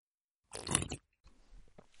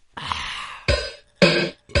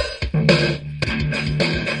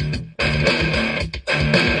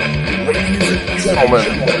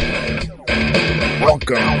gentlemen,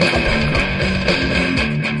 welcome to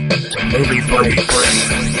Movie Freaks.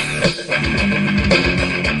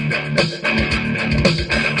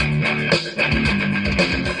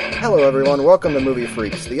 Hello everyone, welcome to Movie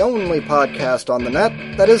Freaks, the only podcast on the net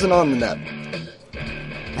that isn't on the net.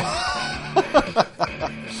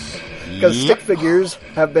 Because stick figures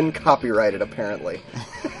have been copyrighted, apparently.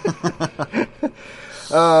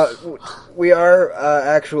 We are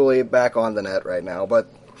actually back on the net right now, but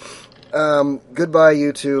goodbye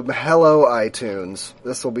YouTube, hello iTunes.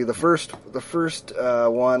 This will be the first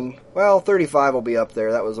one. Well, 35 will be up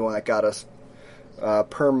there. That was the one that got us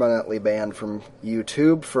permanently banned from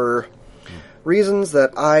YouTube for reasons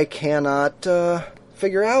that I cannot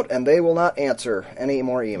figure out, and they will not answer any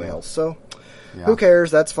more emails. So, who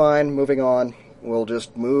cares? That's fine. Moving on. We'll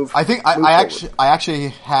just move. I think I actually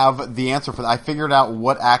have the answer for that. I figured out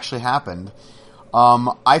what actually happened.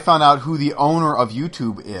 I found out who the owner of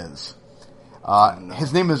YouTube is.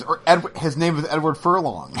 His name is Edward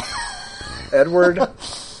Furlong. Edward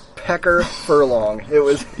Pecker Furlong. It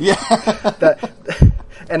was that,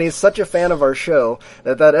 and he's such a fan of our show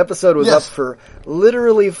that episode was up for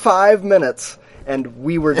literally 5 minutes, and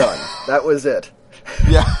we were done. That was it.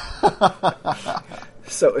 Yeah.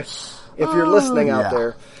 So, if you're listening out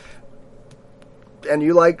there, and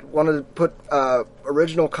you want to put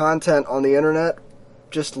original content on the internet,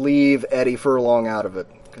 just leave Eddie Furlong out of it,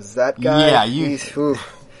 because that guy, he's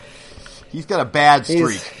got a bad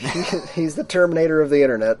streak. He's the Terminator of the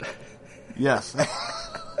internet. Yes.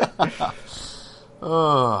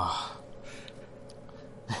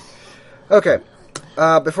 Okay.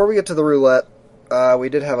 Before we get to the roulette, we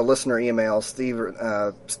did have a listener email. Steven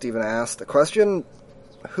asked the question: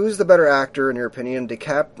 who's the better actor in your opinion,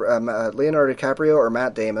 Leonardo DiCaprio or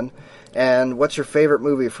Matt Damon? And what's your favorite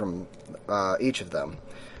movie from each of them?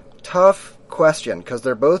 Tough question, because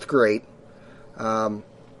they're both great. I'm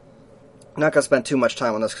not going to spend too much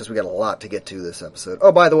time on this because we got a lot to get to this episode.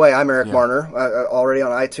 Oh, by the way, I'm Eric Marner, already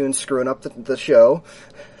on iTunes screwing up the show.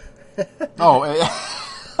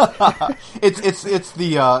 It's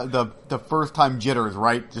the first time jitters,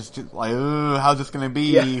 right? Just like, how's this going to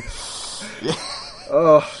be? Yeah.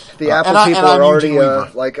 Oh, the Apple people are already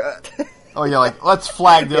let's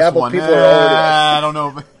flag this Apple one. People are already, I don't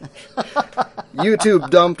know. YouTube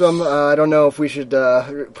dumped them. I don't know if we should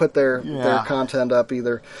put their content up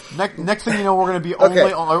either. Next thing you know, we're going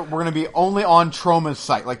to be only on Troma's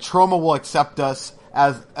site. Like Troma will accept us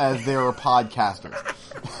as their podcasters.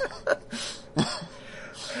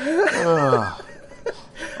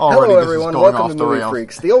 Hello, everyone. Welcome to Movie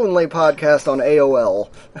Freaks, the only podcast on AOL.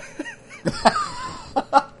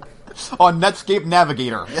 On Netscape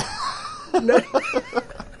Navigator.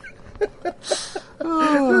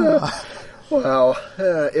 Wow.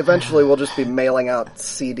 Eventually we'll just be mailing out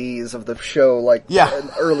CDs of the show in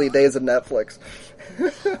early days of Netflix.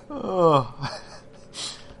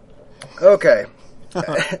 Okay.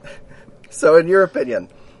 So in your opinion,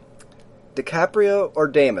 DiCaprio or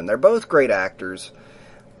Damon? They're both great actors.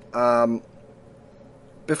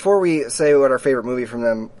 Before we say what our favorite movie from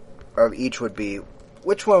them of each would be,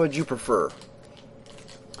 which one would you prefer?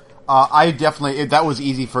 That was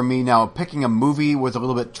easy for me. Now, picking a movie was a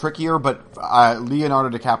little bit trickier, but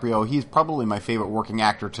Leonardo DiCaprio, he's probably my favorite working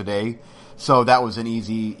actor today. So that was an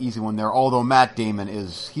easy one there. Although Matt Damon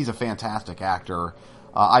he's a fantastic actor.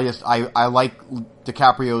 I like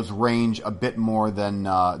DiCaprio's range a bit more than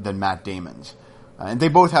Matt Damon's. And they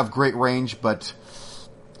both have great range, but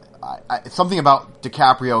something about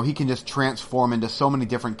DiCaprio, he can just transform into so many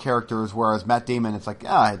different characters, whereas Matt Damon, it's like,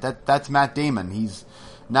 that's Matt Damon. He's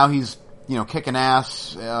kicking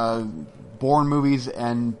ass, Bourne movies,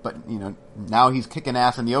 but now he's kicking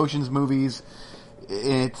ass in the Ocean's movies.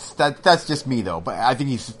 That's just me though, but I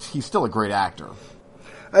think he's still a great actor.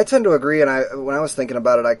 I tend to agree, and when I was thinking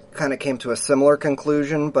about it, I kind of came to a similar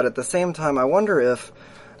conclusion, but at the same time, I wonder if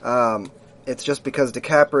it's just because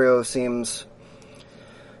DiCaprio seems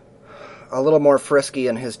a little more frisky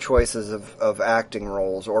in his choices of acting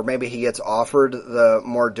roles, or maybe he gets offered the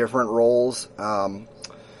more different roles.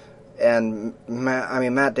 And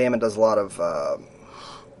Matt Damon does a lot of, I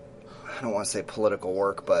don't want to say political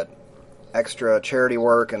work, but extra charity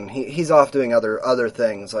work, and he's off doing other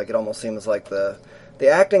things. Like, it almost seems like the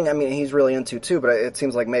acting, he's really into too, but it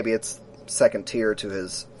seems like maybe it's second tier to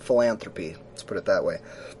his philanthropy. Let's put it that way.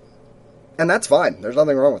 And that's fine. There's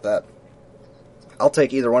nothing wrong with that. I'll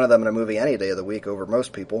take either one of them in a movie any day of the week over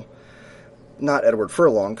most people. Not Edward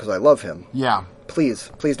Furlong, because I love him. Yeah.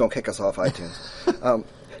 Please don't kick us off iTunes.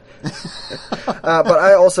 But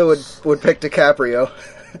I also would pick DiCaprio.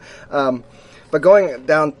 But going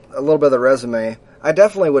down a little bit of the resume, I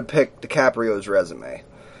definitely would pick DiCaprio's resume.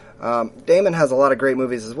 Damon has a lot of great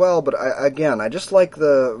movies as well, but I just like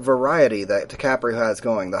the variety that DiCaprio has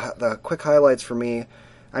going. The quick highlights for me,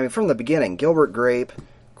 I mean, from the beginning, Gilbert Grape,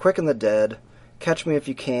 Quick and the Dead, Catch Me If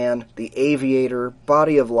You Can, The Aviator,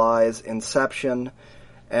 Body of Lies, Inception,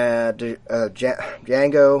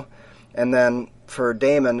 Django, and then for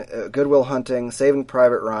Damon, Good Will Hunting, Saving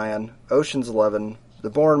Private Ryan, Ocean's 11, the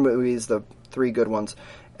Bourne movies, the 3 good ones,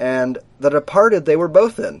 and The Departed they were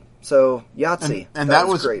both in. So, Yahtzee. And that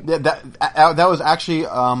was great. That was actually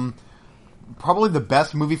probably the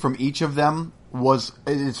best movie from each of them.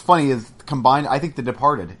 It's funny, is combined, I think The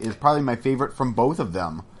Departed is probably my favorite from both of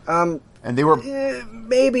them. And they were...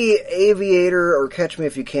 maybe Aviator or Catch Me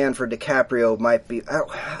If You Can for DiCaprio might be...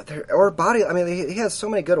 or Body... I mean, he has so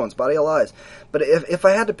many good ones. Body of Lies. But if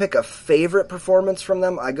I had to pick a favorite performance from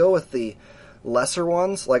them, I go with the lesser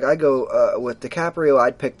ones. Like, I go... with DiCaprio,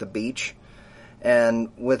 I'd pick The Beach. And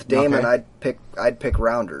with Damon, okay. I'd pick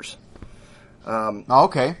Rounders.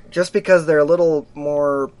 Okay. Just because they're a little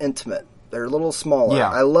more intimate. They're a little smaller. Yeah.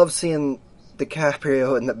 I love seeing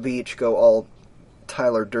DiCaprio in The Beach go all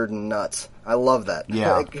Tyler Durden nuts. I love that.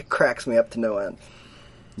 Yeah. It cracks me up to no end.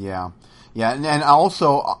 Yeah. Yeah, and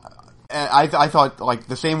also, I thought, like,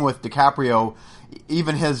 the same with DiCaprio,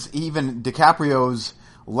 even DiCaprio's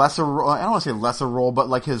lesser, I don't want to say lesser role, but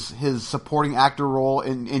like his supporting actor role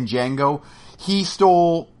in Django, he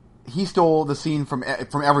stole the scene from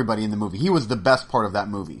everybody in the movie. He was the best part of that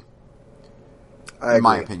movie, in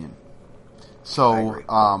my opinion. So,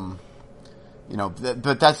 but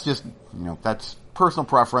that's just, that's personal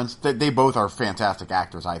preference. They both are fantastic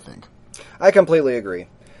actors, I think. I completely agree.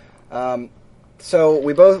 So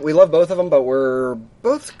we love both of them, but we're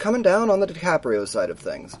both coming down on the DiCaprio side of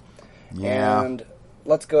things. Yeah. And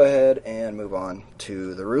let's go ahead and move on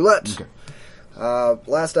to the roulette. Okay.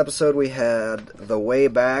 Last episode we had The Way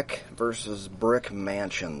Back versus Brick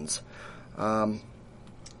Mansions. And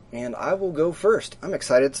I will go first. I'm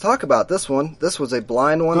excited to talk about this one. This was a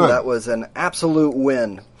blind one. Good. That was an absolute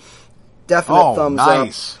win. Definite thumbs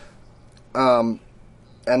nice. up.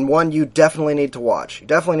 And one you definitely need to watch. You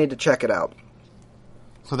definitely need to check it out.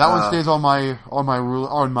 So that one stays on my on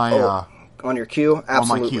your queue. Absolutely. On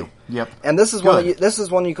my queue. Yep. And this is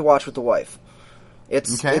one you could watch with the wife.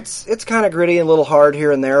 It's kind of gritty and a little hard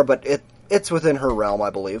here and there, but it's within her realm,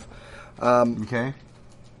 I believe. Okay.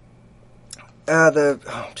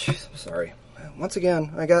 Sorry. Once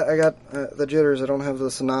again, I got the jitters. I don't have the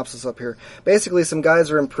synopsis up here. Basically, some guys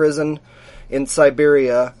are in prison in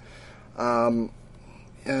Siberia.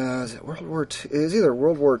 Is it World War II? It was either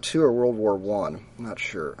World War II or World War I. I'm not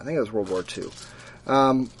sure. I think it was World War II.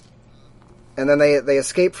 And then they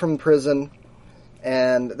escape from prison,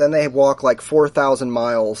 and then they walk like 4,000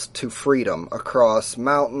 miles to freedom across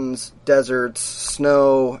mountains, deserts,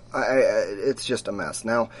 snow. It's just a mess.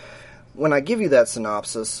 Now, when I give you that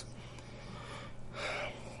synopsis,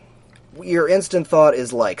 your instant thought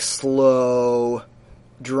is like slow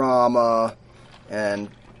drama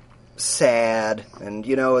and sad, and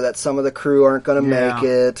that some of the crew aren't going to make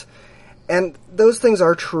it. And those things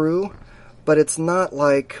are true, but it's not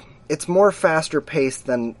like... It's more faster paced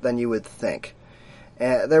than you would think.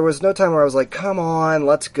 There was no time where I was like, come on,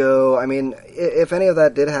 let's go. I mean, if any of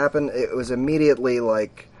that did happen, it was immediately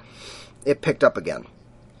like, it picked up again.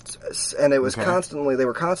 And it was they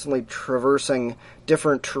were constantly traversing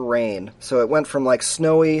different terrain. So it went from like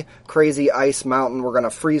snowy, crazy ice mountain, we're going to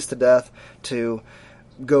freeze to death, to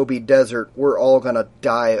Gobi Desert, we're all going to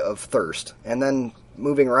die of thirst. And then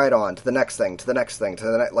moving right on to the next thing, to the next thing, to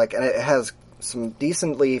the next, like, and it has some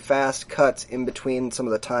decently fast cuts in between some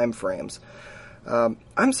of the time frames.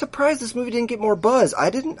 I'm surprised this movie didn't get more buzz.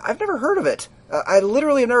 I've never heard of it. I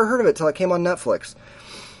literally have never heard of it till it came on Netflix.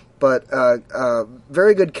 But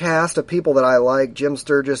very good cast of people that I like: Jim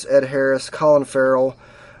Sturgis, Ed Harris, Colin Farrell.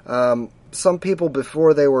 Some people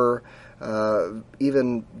before they were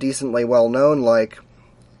even decently well known, like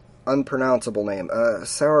unpronounceable name,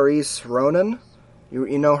 Saoirse Ronan.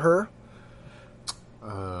 You know her?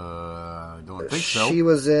 I don't think so. She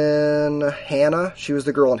was in Hannah. She was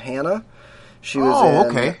the girl in Hannah. She was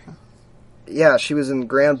okay. Yeah, she was in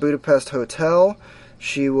Grand Budapest Hotel.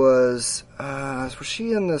 She was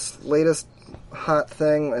she in this latest hot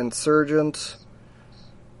thing, Insurgent,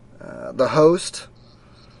 The Host?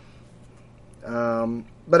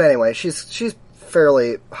 But anyway, she's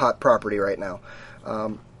fairly hot property right now.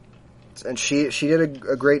 And she did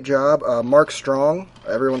a great job. Mark Strong,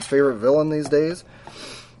 everyone's favorite villain these days.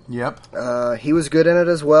 Yep. He was good in it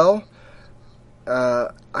as well.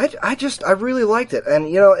 I really liked it, and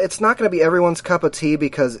it's not going to be everyone's cup of tea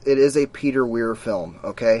because it is a Peter Weir film,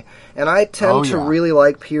 okay? And I tend to really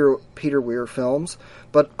like Peter Weir films,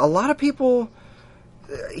 but a lot of people,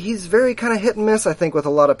 he's very kind of hit and miss, I think, with a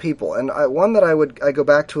lot of people. And one that I go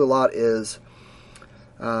back to a lot is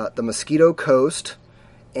The Mosquito Coast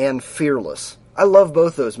and Fearless. I love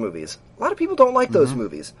both those movies. A lot of people don't like those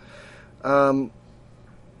movies.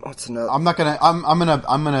 What's another?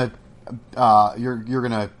 You're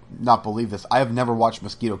gonna not believe this. I have never watched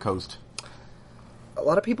Mosquito Coast. A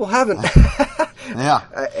lot of people haven't. Yeah.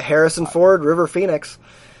 Harrison Ford, River Phoenix.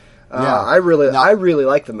 Yeah. I really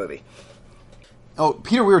like the movie. Oh,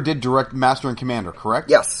 Peter Weir did direct Master and Commander, correct?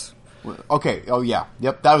 Yes. Okay. Oh, yeah.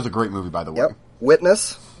 Yep. That was a great movie, by the way. Yep.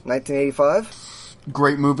 Witness, 1985.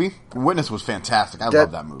 Great movie. Witness was fantastic. I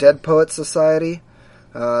love that movie. Dead Poets Society,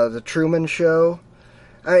 The Truman Show.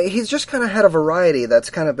 He's just kind of had a variety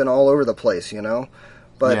that's kind of been all over the place,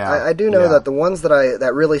 But yeah, I do know that the ones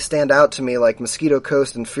that really stand out to me, like Mosquito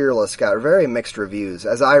Coast and Fearless, got very mixed reviews,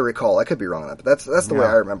 as I recall. I could be wrong on that, but that's the way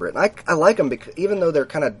I remember it. And I like them because even though they're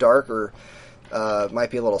kind of dark or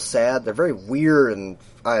might be a little sad, they're very weird, and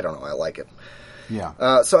I don't know. I like it.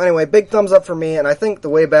 Yeah. So anyway, big thumbs up for me, and I think The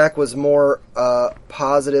Way Back was more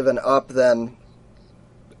positive and up than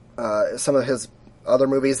some of his other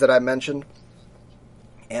movies that I mentioned.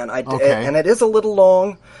 And and it is a little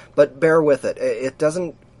long, but bear with it. It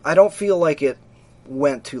doesn't. I don't feel like it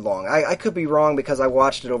went too long. I could be wrong because I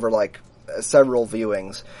watched it over like several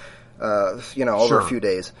viewings, over a few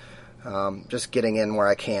days, just getting in where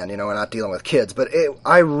I can, and not dealing with kids. But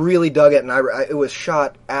I really dug it, and it was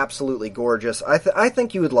shot absolutely gorgeous. I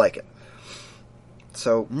think you would like it.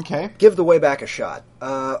 So give The Way Back a shot.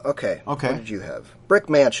 Okay. What did you have? Brick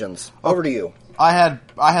Mansions. Over to you. I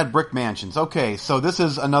had Brick Mansions. Okay, so this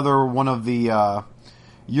is another one of the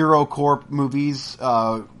Eurocorp movies,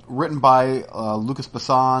 written by Lucas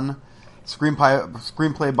Besson,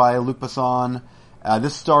 screenplay by Luc Besson.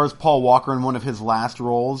 This stars Paul Walker in one of his last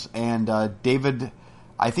roles, and David,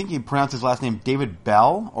 I think you pronounce his last name David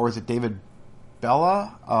Bell, or is it David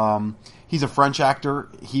Bella? He's a French actor.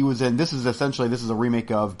 He was in. This is a remake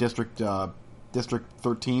of District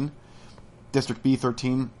B13.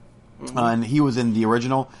 And he was in the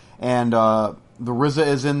original, and the RZA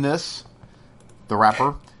is in this, the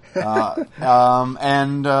rapper,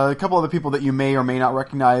 and a couple other people that you may or may not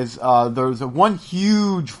recognize. There's one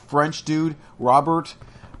huge French dude, Robert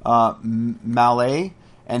Mallet,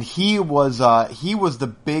 and he was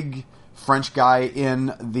the big French guy in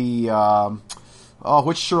the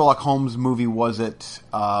which Sherlock Holmes movie was it?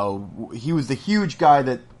 He was the huge guy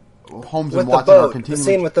that Holmes with and Watson the boat, are continuing. the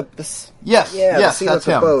scene with the yes, the scene that's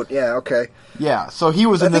with him. the boat. Yeah, okay. Yeah, so he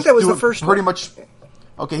was in I think this. that was the first pretty one. much.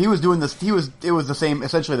 Okay, he was doing this. It was the same,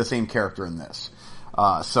 essentially the same character in this.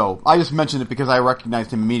 So I just mentioned it because I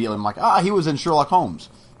recognized him immediately. I'm like, he was in Sherlock Holmes.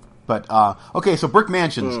 But okay, so Brick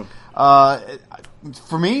Mansions.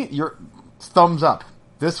 For me, your thumbs up.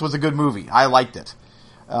 This was a good movie. I liked it.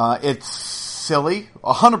 It's silly,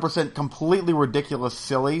 100% completely ridiculous,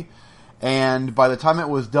 silly. And by the time it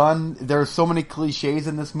was done, there's so many cliches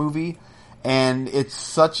in this movie, and it's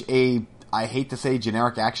such a, I hate to say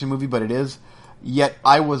generic action movie, but it is. Yet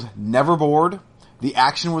I was never bored. The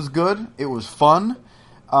action was good. It was fun.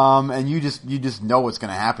 And you just know what's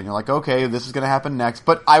going to happen. You're like, okay, this is going to happen next.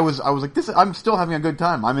 But I was like, I'm still having a good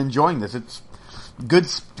time. I'm enjoying this. It's good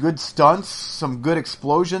stunts, some good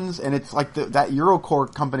explosions, and it's like that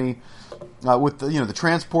Eurocorp company, with the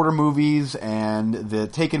Transporter movies and the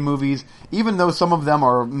Taken movies, even though some of them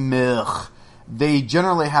are meh, they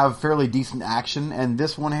generally have fairly decent action, and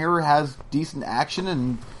this one here has decent action,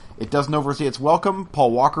 and it doesn't overstay its welcome.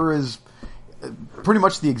 Paul Walker is pretty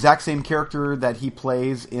much the exact same character that he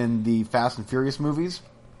plays in the Fast and Furious movies.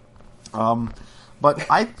 But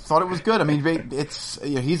I thought it was good. I mean,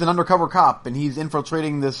 he's an undercover cop, and he's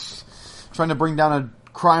infiltrating this, trying to bring down a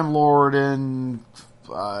crime lord and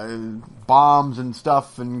bombs and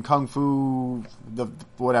stuff and kung fu,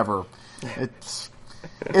 whatever. It's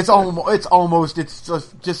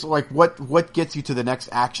just like what gets you to the next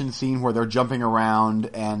action scene where they're jumping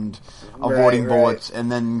around and avoiding bullets,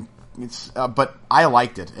 and then but I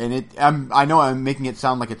liked it, and I know I'm making it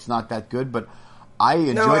sound like it's not that good, but I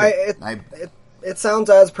enjoyed it. It sounds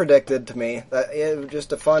as predicted to me. That it was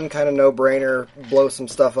just a fun kind of no-brainer, blow some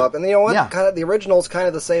stuff up. And you know what? Yeah. Kind of the original's kind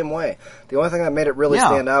of the same way. The only thing that made it really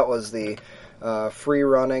stand out was the free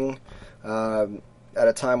running at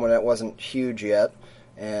a time when it wasn't huge yet,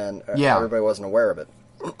 and everybody wasn't aware of it.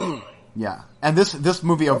 Yeah, and this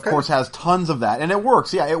movie, of course, has tons of that, and it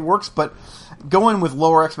works. Yeah, it works, but going with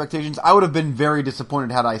lower expectations. I would have been very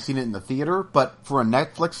disappointed had I seen it in the theater, but for a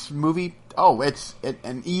Netflix movie, it's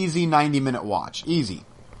an easy 90-minute watch. Easy.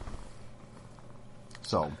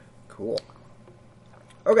 So. Cool.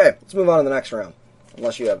 Okay, let's move on to the next round.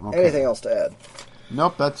 Unless you have anything else to add.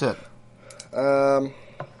 Nope, that's it. I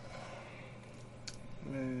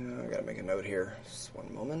gotta make a note here. Just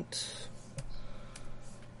one moment.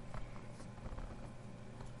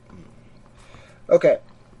 Okay,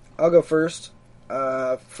 I'll go first.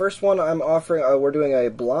 First one I'm offering, we're doing a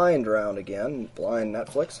blind round again, blind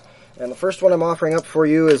Netflix. And the first one I'm offering up for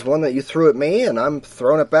you is one that you threw at me, and I'm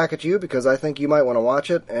throwing it back at you because I think you might want to watch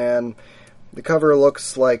it. And the cover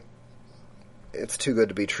looks like it's too good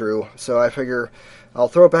to be true. So I figure I'll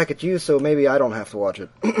throw it back at you so maybe I don't have to watch it.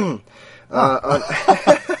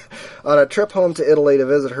 On a trip home to Italy to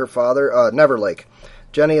visit her father, Neverlake,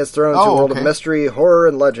 Jenny is thrown into a world of mystery, horror,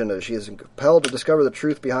 and legend as she is compelled to discover the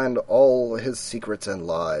truth behind all his secrets and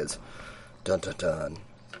lies. Dun dun dun.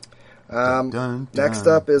 Dun, dun. Next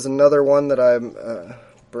up is another one that I'm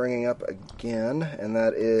bringing up again, and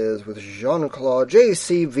that is with Jean-Claude,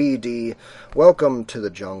 JCVD, Welcome to the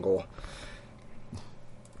Jungle,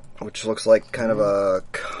 which looks like kind of a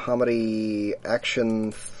comedy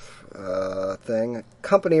action thing.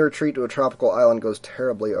 Company retreat to a tropical island goes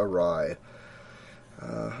terribly awry.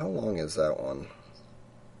 How long is that one?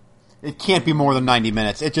 It can't be more than 90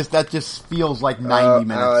 minutes. That just feels like 90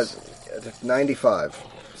 minutes. 95.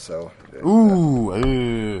 So.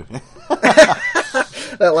 Ooh.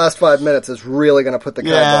 That last 5 minutes is really going to put the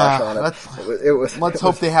kibosh on it. Let's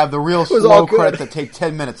hope they have the real slow credits that take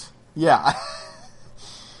 10 minutes. Yeah.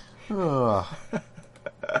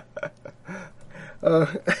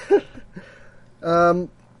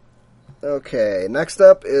 Okay, next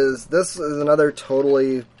up is another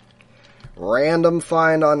totally random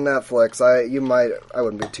find on Netflix. I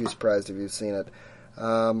wouldn't be too surprised if you've seen it.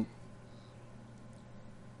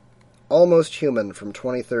 Almost Human from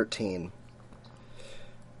 2013.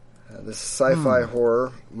 This is sci-fi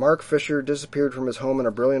horror. Mark Fisher disappeared from his home in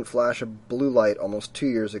a brilliant flash of blue light almost 2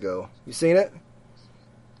 years ago. You seen it?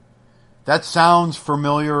 That sounds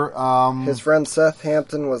familiar. His friend Seth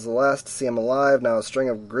Hampton was the last to see him alive. Now a string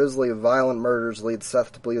of grisly, violent murders leads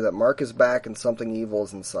Seth to believe that Mark is back and something evil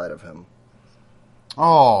is inside of him.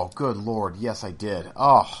 Oh, good Lord. Yes, I did.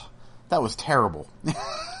 Oh, that was terrible.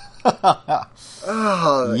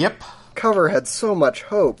 Yep. Cover had so much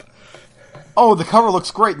hope. Oh, the cover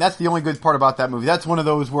looks great. That's the only good part about that movie. That's one of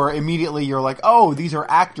those where immediately you're like, oh, these are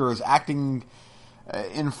actors acting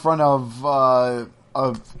in front of a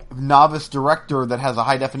novice director that has a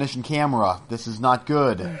high-definition camera. This is not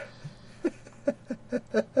good.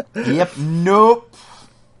 Yep, nope.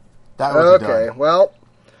 That was okay, done. Well,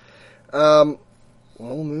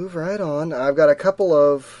 we'll move right on. I've got a couple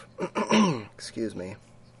of... excuse me.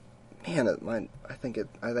 Man, I think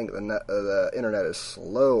the internet is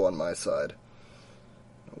slow on my side.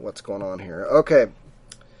 What's going on here? Okay.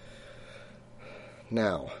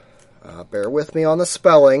 Now, bear with me on the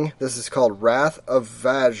spelling. This is called Wrath of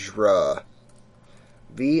Vajra.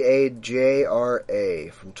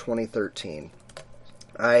 Vajra from 2013.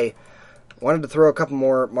 I wanted to throw a couple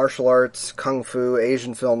more martial arts, kung fu,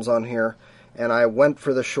 Asian films on here, and I went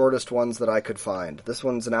for the shortest ones that I could find. This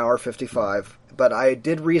one's an hour 55. But I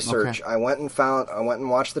did research. Okay. I went and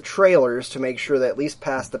watched the trailers to make sure they at least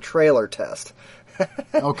passed the trailer test.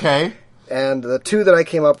 Okay. And the two that I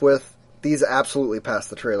came up with, these absolutely passed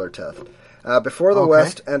the trailer test. Before the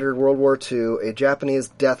West entered World War II, a Japanese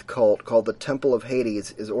death cult called the Temple of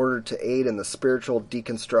Hades is ordered to aid in the spiritual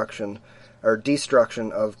destruction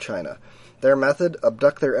of China. Their method: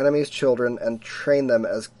 abduct their enemies' children and train them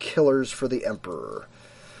as killers for the emperor.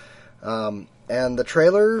 And the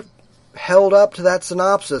trailer held up to that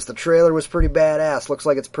synopsis. The trailer was pretty badass. Looks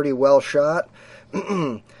like it's pretty well shot.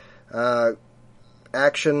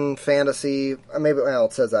 Action, fantasy.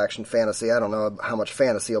 It says action, fantasy. I don't know how much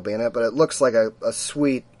fantasy will be in it, but it looks like a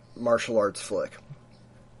sweet martial arts flick.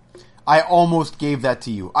 I almost gave that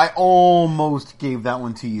to you. I almost gave that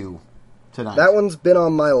one to you tonight. That one's been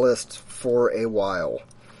on my list for a while.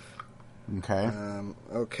 Okay.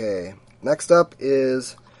 Okay. Next up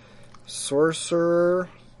is Sorcerer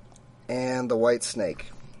and the White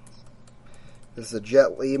Snake. This is a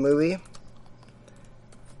Jet Li movie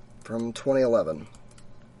from 2011.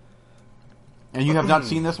 And you have not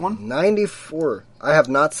seen this one? 94. I have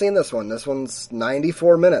not seen this one. This one's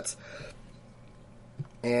 94 minutes.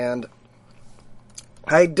 And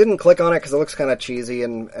I didn't click on it because it looks kind of cheesy,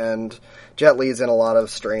 and Jet Li's in a lot of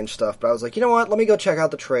strange stuff. But I was like, you know what? Let me go check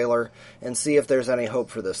out the trailer and see if there's any hope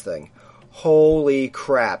for this thing. Holy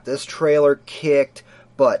crap. This trailer kicked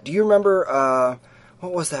But do you remember,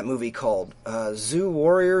 what was that movie called? Zoo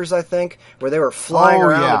Warriors, I think, where they were flying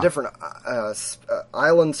around to different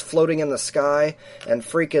islands floating in the sky and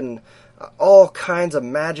freaking all kinds of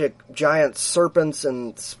magic giant serpents,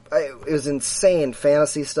 and it was insane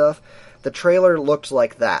fantasy stuff. The trailer looked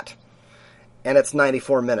like that, and it's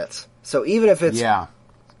 94 minutes. So even if it's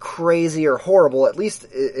crazy or horrible, at least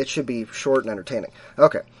it should be short and entertaining.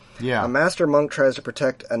 Okay. Yeah. A master monk tries to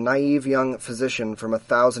protect a naive young physician from a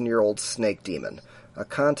 1,000-year-old snake demon. A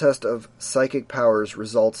contest of psychic powers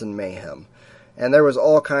results in mayhem. And there was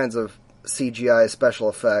all kinds of CGI special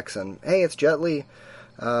effects, and hey, it's Jet Li.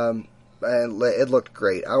 And it looked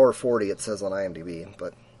great. Hour 40, it says on IMDb,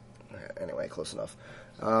 but anyway, close enough.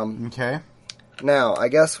 Okay. Now, I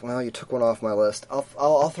guess, well, you took one off my list.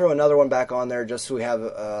 I'll throw another one back on there just so we have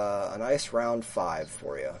a nice round 5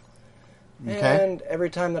 for you. Okay. And every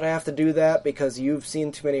time that I have to do that, because you've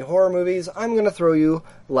seen too many horror movies, I'm going to throw you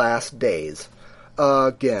Last Days.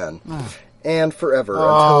 Again. And forever.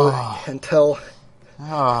 Until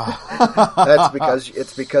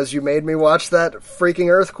it's because you made me watch that freaking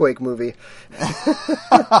earthquake movie.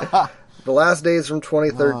 The Last Days from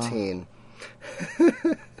 2013.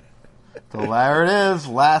 So there it is,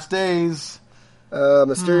 Last Days.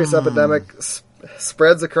 Mysterious epidemic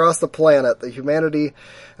spreads across the planet. Humanity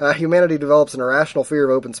develops an irrational fear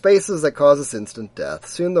of open spaces that causes instant death.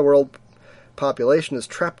 Soon the world population is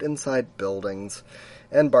trapped inside buildings,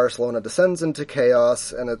 and Barcelona descends into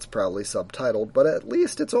chaos, and it's probably subtitled, but at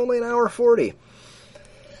least it's only an hour 40.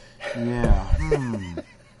 Yeah.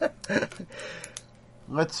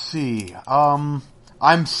 Let's see.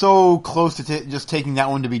 I'm so close to just taking that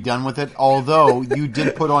one to be done with it. Although you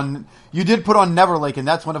did put on Neverlake, and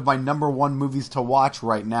that's one of my number 1 movies to watch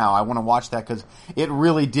right now. I want to watch that because it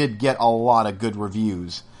really did get a lot of good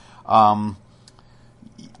reviews. I'm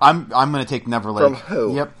going to take Neverlake. From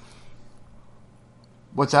who? Yep.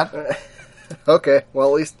 What's that? Okay. Well,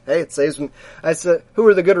 at least it saves me. I said, who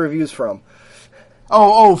are the good reviews from?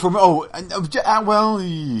 Horror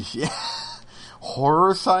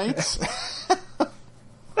sites.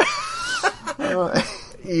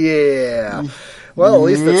 Yeah. Well, at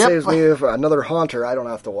least it saves me another Haunter I don't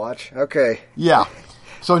have to watch. Okay. Yeah.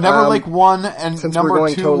 So Neverlake 1 and since number we're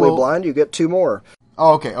going 2 totally blind, you get 2 more.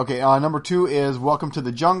 Oh, okay. Number 2 is Welcome to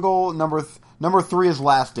the Jungle. Number 3 is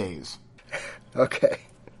Last Days. Okay.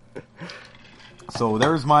 So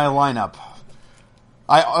there's my lineup.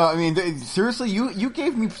 I mean, seriously, you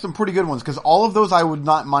gave me some pretty good ones, because all of those I would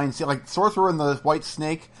not mind seeing. Like Sorcerer and the White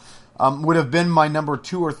Snake would have been my number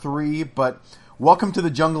 2 or 3, but Welcome to the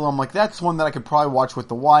Jungle, I'm like, that's one that I could probably watch with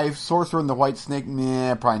the wife. Sorcerer and the White Snake,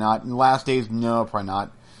 nah, probably not. And Last Days, no, probably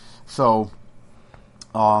not. So,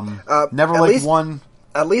 Neverlake 1.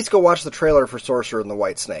 At least go watch the trailer for Sorcerer and the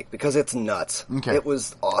White Snake, because it's nuts. Okay. It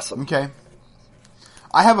was awesome. Okay.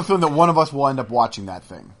 I have a feeling that one of us will end up watching that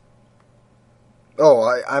thing. Oh,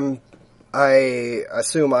 I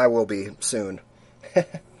assume I will be soon.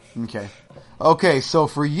 Okay. Okay, so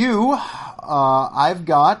for you, I've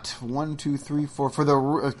got 1, 2, 3, 4. For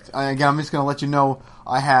the again, I'm just going to let you know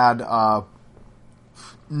I had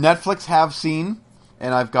Netflix have seen,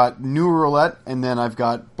 and I've got New Roulette, and then I've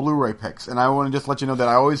got Blu-ray picks. And I want to just let you know that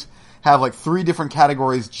I always have like 3 different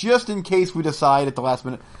categories, just in case we decide at the last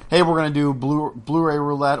minute, hey, we're going to do Blu-ray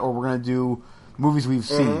Roulette, or we're going to do movies we've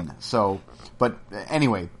seen. So, but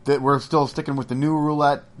anyway, we're still sticking with the New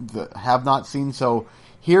Roulette, the have not seen. So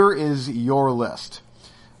here is your list.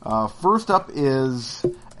 First up is,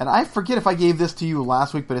 and I forget if I gave this to you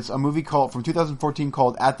last week, but it's a movie from 2014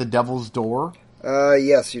 called At the Devil's Door.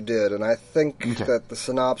 Yes, you did, and I think that the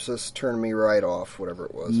synopsis turned me right off, whatever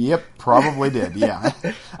it was. Yep, probably did, yeah.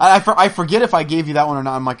 I forget if I gave you that one or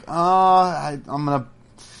not. I'm like, I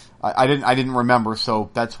didn't remember,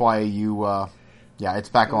 so that's why you, it's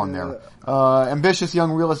back on there. Ambitious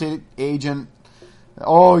young real estate agent.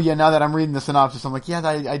 Oh, yeah, now that I'm reading the synopsis, I'm like, yeah,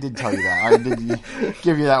 I did tell you that. I did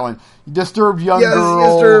give you that one. Disturbed young girl.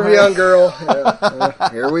 Yes, disturbed young girl. Yeah.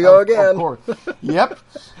 Here we go again. Of course. Yep.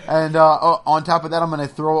 And on top of that, I'm going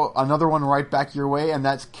to throw another one right back your way, and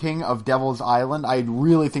that's King of Devil's Island. I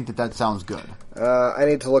really think that sounds good. I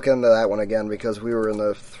need to look into that one again, because we were in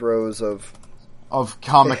the throes of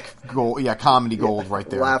comic gold. Yeah, comedy gold right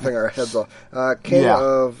there. Laughing our heads off. King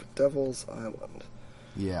of Devil's Island.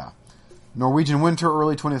 Yeah. Norwegian Winter,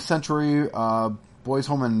 early 20th century, boys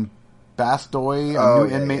home in Bastoy, a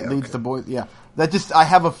new inmate leads the boys. Yeah, I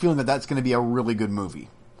have a feeling that that's going to be a really good movie.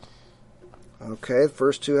 Okay, the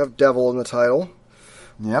first 2 have devil in the title.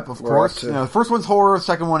 Yep, of course. The first one's horror,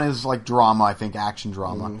 second one is like drama, I think, action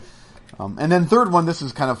drama. And then third one, this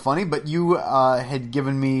is kind of funny, but you had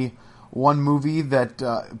given me one movie that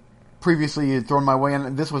previously you had thrown my way,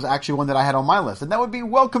 and this was actually one that I had on my list, and that would be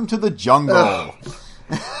Welcome to the Jungle.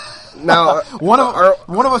 Now, one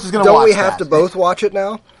of us is going to watch. Don't we have to both watch it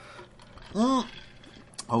now?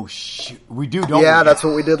 Oh shoot, we do, don't we? Yeah, that's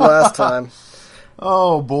what we did last time.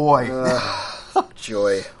 Oh boy,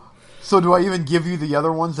 joy. So do I even give you the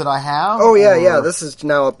other ones that I have? Oh yeah. This is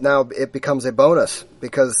now it becomes a bonus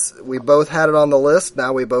because we both had it on the list.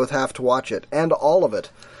 Now we both have to watch it and all of it.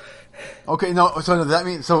 Okay, so that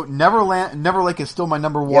means Never Lake is still my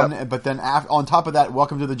number one, Yep. but then on top of that,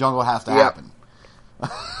 Welcome to the Jungle has to happen.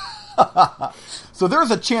 So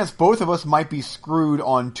there's a chance both of us might be screwed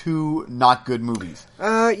on two not good movies.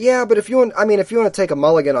 Yeah, but if you want to take a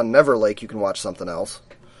mulligan on Never Lake, you can watch something else.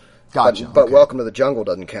 Gotcha. But okay. Welcome to the Jungle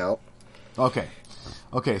doesn't count. Okay,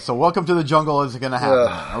 so Welcome to the Jungle is going to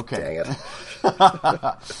happen. Okay. Dang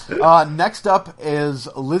it. Next up is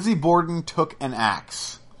Lizzie Borden Took an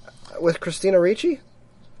Axe. With Christina Ricci?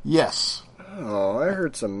 Yes. Oh, I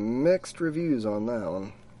heard some mixed reviews on that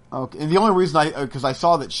one. Okay, and the only reason because I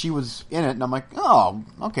saw that she was in it, and I'm like, oh,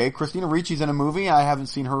 okay, Christina Ricci's in a movie. I haven't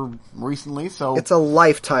seen her recently, so... It's a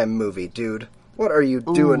Lifetime movie, dude. What are you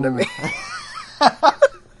doing to me?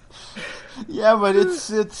 Yeah, but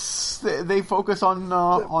they focus on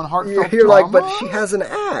heartfelt You're trauma. like, but she has an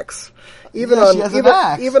axe. Even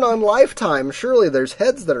on Lifetime, surely there's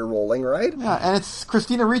heads that are rolling, right? Yeah, and it's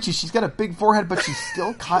Christina Ricci. She's got a big forehead, but she's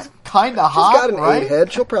still kind of hot. She's got an right? 8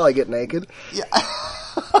 head. She'll probably get naked. Yeah.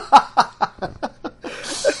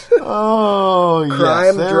 Oh, yes.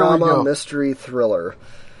 Crime, there drama, we go. mystery, thriller.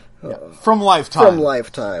 Yeah. From Lifetime. From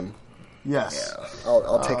Lifetime. Yes. Yeah,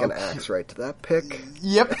 I'll take an axe right to that pick.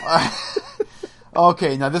 Yep.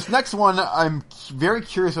 Okay, now this next one, I'm very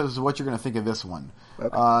curious as to what you're going to think of this one.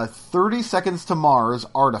 Okay. 30 Seconds to Mars,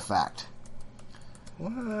 Artifact.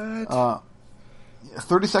 What?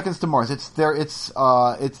 30 Seconds to Mars. It's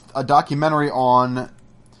a documentary on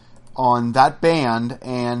that band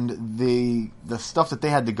and the stuff that they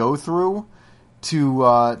had to go through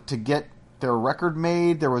to get their record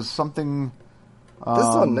made. There was something. This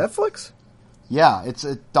is on Netflix? Yeah, it's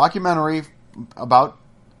a documentary about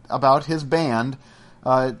his band,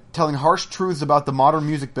 telling harsh truths about the modern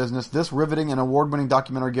music business. This riveting and award-winning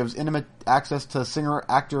documentary gives intimate access to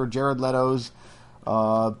singer-actor Jared Leto's,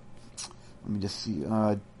 let me just see,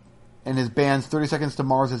 and his band's 30 Seconds to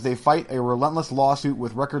Mars as they fight a relentless lawsuit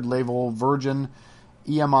with record label Virgin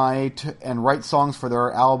EMI and write songs for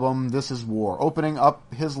their album This Is War. Opening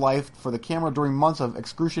up his life for the camera during months of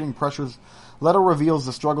excruciating pressures, Leto reveals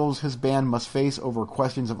the struggles his band must face over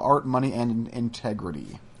questions of art, money, and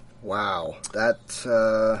integrity. Wow,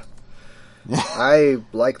 I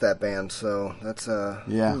like that band, so that's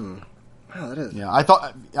yeah. Wow, that is. Yeah, I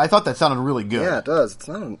thought that sounded really good. Yeah, it does. It's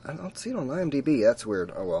not. I don't see it on IMDb. That's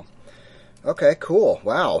weird. Oh well. Okay, cool.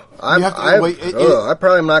 Wow. I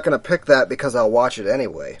probably am not going to pick that because I'll watch it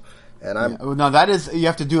anyway. And no, that is you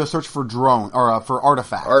have to do a search for drone or for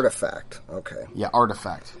Artifact. Artifact. Okay. Yeah,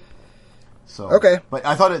 Artifact. So okay, but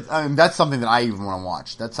I thought that's something that I even want to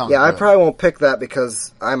watch. That sounds. Yeah, good. I probably won't pick that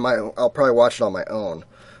because I'll probably watch it on my own,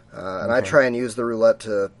 and I try and use the roulette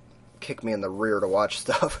to kick me in the rear to watch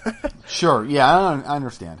stuff. Sure. Yeah, I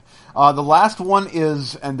understand. The last one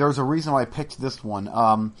is, and there's a reason why I picked this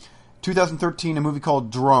one. 2013, a movie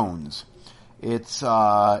called Drones. It's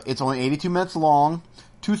only 82 minutes long.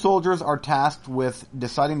 Two soldiers are tasked with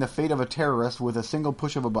deciding the fate of a terrorist with a single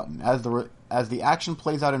push of a button. As the action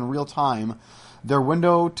plays out in real time, their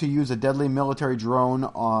window to use a deadly military drone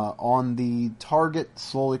on the target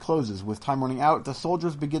slowly closes. With time running out, the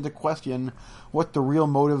soldiers begin to question what the real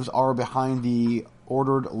motives are behind the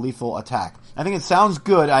ordered lethal attack. I think it sounds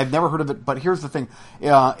good. I've never heard of it, but here's the thing.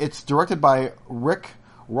 It's directed by Rick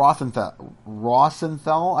Rosenthal,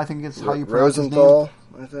 I think it's how you pronounce his name. Rosenthal,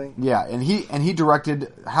 I think. Yeah, and he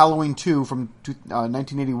directed Halloween 2 from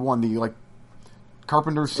 1981, the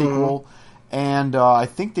Carpenter's sequel, and I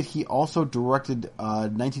think that he also directed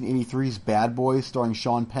 1983's Bad Boys, starring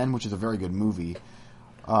Sean Penn, which is a very good movie.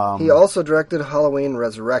 He also directed Halloween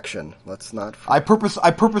Resurrection. Let's not. I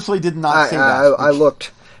purposely did not say that. I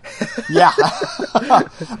looked. Yeah,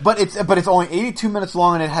 but it's only 82 minutes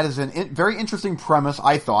long, and it has a very interesting premise.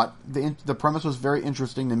 I thought the premise was very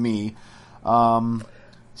interesting to me.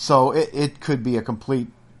 So it could be a complete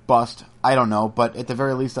bust. I don't know, but at the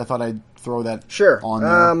very least, I thought I'd throw that on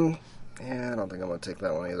there. Yeah, I don't think I'm going to take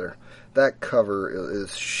that one either. That cover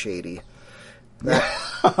is shady.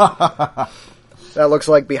 That looks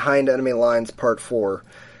like Behind Enemy Lines Part 4.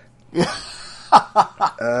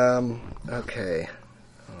 Okay.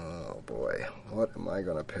 Oh boy, what am I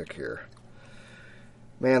going to pick here?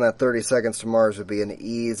 Man, that 30 Seconds to Mars would be an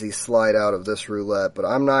easy slide out of this roulette, but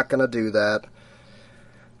I'm not going to do that.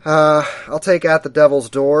 I'll take At the Devil's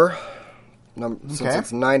Door. Since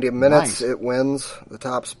it's 90 minutes, It wins the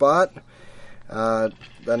top spot.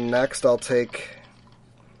 Then next I'll take...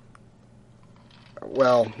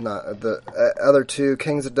 Well, not the other two,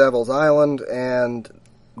 Kings of Devil's Island, and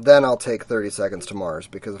then I'll take 30 Seconds to Mars,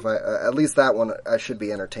 because if I at least that one, I should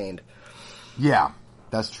be entertained. Yeah,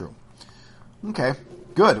 that's true. Okay,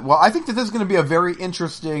 good. Well, I think that this is going to be a very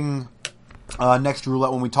interesting next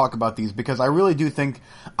roulette when we talk about these, because I really do think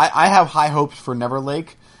I have high hopes for Never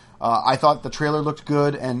Lake. I thought the trailer looked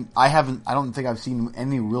good, and I don't think I've seen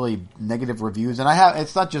any really negative reviews. And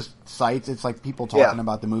it's not just sites, it's like people talking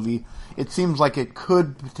about the movie. It seems like it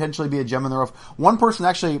could potentially be a gem in the rough. One person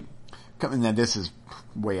actually, and this is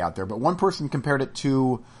way out there, but one person compared it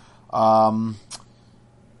to the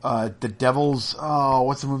Devil's,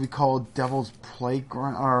 what's the movie called? Devil's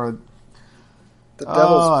Playground? Or The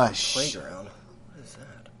Devil's Playground? What is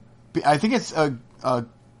that? I think it's one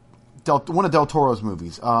of Del Toro's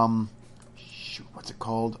movies. What's it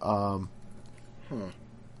called?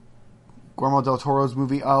 Guillermo Del Toro's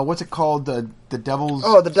movie. What's it called? The Devil's.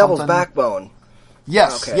 Oh, The Devil's something? Backbone.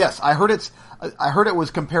 Yes, Okay. yes. I heard it was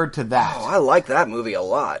compared to that. Oh, I like that movie a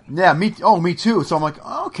lot. Yeah, me too. So I'm like,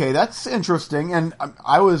 okay, that's interesting. And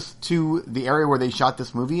I was to the area where they shot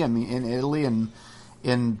this movie. I mean, in Italy and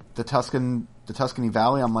in the Tuscany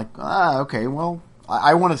Valley. I'm like, okay, well,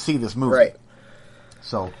 I want to see this movie. Right.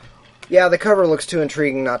 So. Yeah, the cover looks too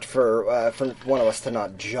intriguing not for one of us to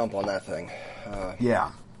not jump on that thing.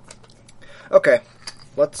 Yeah. Okay,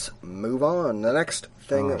 let's move on. The next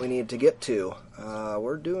thing that we need to get to.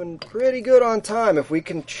 We're doing pretty good on time. If we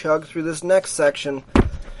can chug through this next section,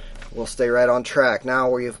 we'll stay right on track. Now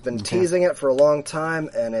we've been teasing it for a long time,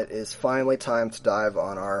 and it is finally time to dive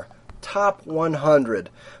on our top 100.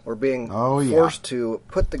 We're being forced to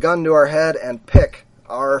put the gun to our head and pick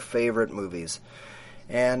our favorite movies.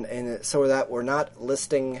 And so that we're not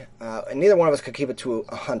listing, and neither one of us could keep it to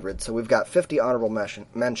 100, so we've got 50 honorable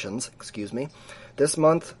mentions, This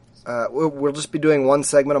month, we'll just be doing one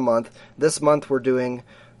segment a month. This month we're doing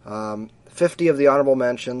 50 of the honorable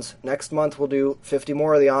mentions. Next month we'll do 50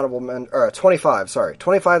 more of the honorable 25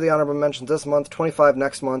 of the honorable mentions this month, 25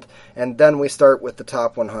 next month, and then we start with the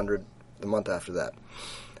top 100 the month after that.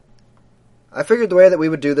 I figured the way that we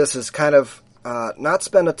would do this is kind of not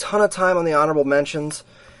spend a ton of time on the honorable mentions,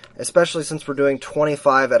 especially since we're doing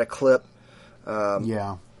 25 at a clip.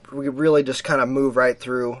 We really just kind of move right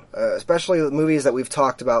through, especially the movies that we've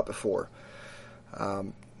talked about before.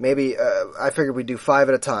 Maybe I figured we'd do 5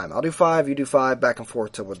 at a time. I'll do 5, you do 5, back and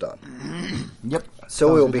forth till we're done. Yep.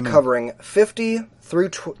 So we will be covering 50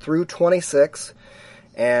 through 26,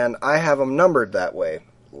 and I have them numbered that way,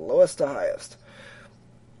 lowest to highest.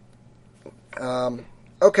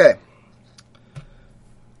 Okay.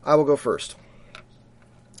 I will go first.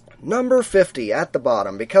 Number 50 at the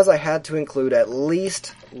bottom, because I had to include at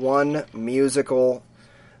least one musical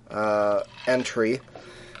entry,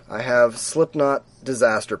 I have Slipknot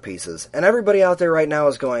Disaster Pieces. And everybody out there right now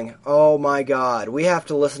is going, oh my god, we have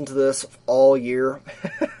to listen to this all year.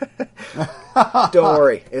 Don't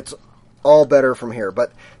worry, it's all better from here.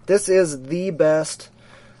 But this is the best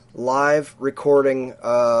live recording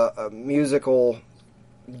musical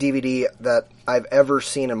DVD that I've ever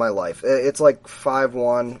seen in my life. It's like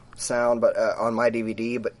 5:1 sound, but on my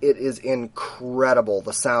DVD, but it is incredible,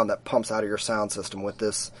 the sound that pumps out of your sound system with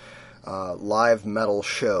this live metal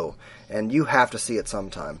show, and you have to see it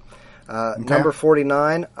sometime. Number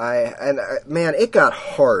 49, man, it got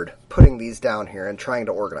hard putting these down here and trying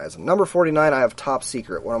to organize them. Number 49, I have Top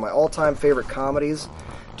Secret, one of my all-time favorite comedies.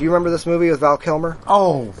 Do you remember this movie with Val Kilmer?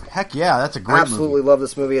 Oh, heck yeah, that's a great movie. Absolutely love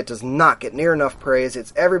this movie. It does not get near enough praise.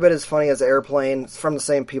 It's every bit as funny as Airplane. It's from the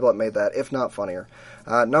same people that made that, if not funnier.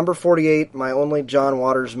 Number 48, my only John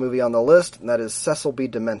Waters movie on the list, and that is Cecil B.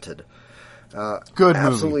 Demented. Good movie.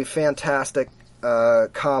 Absolutely fantastic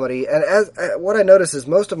comedy. And what I notice is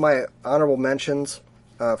most of my honorable mentions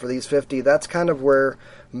for these 50, that's kind of where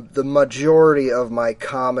the majority of my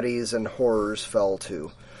comedies and horrors fell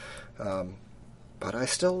to. But I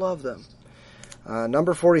still love them.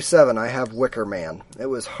 Number 47, I have Wicker Man. It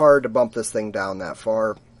was hard to bump this thing down that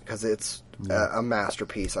far because it's a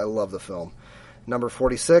masterpiece. I love the film. Number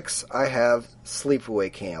 46, I have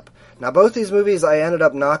Sleepaway Camp. Now, both these movies I ended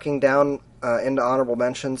up knocking down into honorable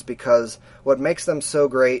mentions because what makes them so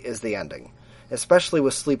great is the ending. Especially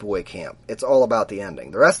with Sleepaway Camp. It's all about the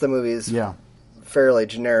ending. The rest of the movie is fairly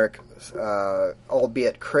generic,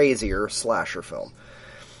 albeit crazier slasher film.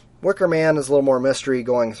 Wicker Man is a little more mystery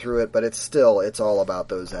going through it, but it's all about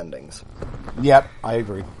those endings. Yep, I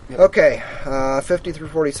agree. Yep. Okay, 50 through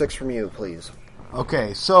 46 from you, please.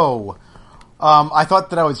 Okay, so I thought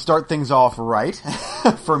that I would start things off right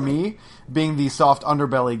for me, being the soft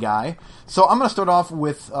underbelly guy. So I'm going to start off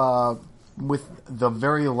with the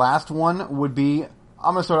very last one would be,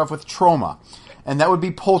 I'm going to start off with Troma, and that would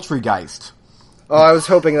be Poultrygeist. Oh, I was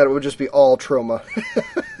hoping that it would just be all Troma.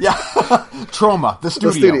 Yeah, Troma, the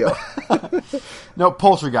studio. The studio. No,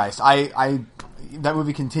 Poultrygeist. That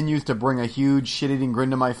movie continues to bring a huge shit-eating grin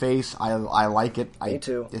to my face. I like it. Me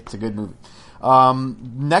too. It's a good movie.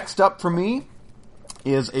 Next up for me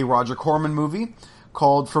is a Roger Corman movie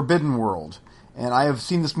called Forbidden World. And I have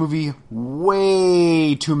seen this movie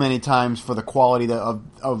way too many times for the quality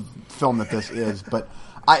of film that this is. But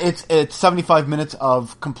it's 75 minutes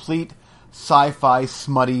of complete sci-fi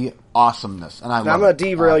smutty awesomeness. And I'm going to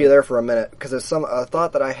derail you there for a minute, because there's a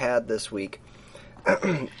thought that I had this week.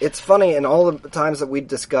 It's funny, in all the times that we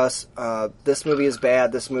discuss, this movie is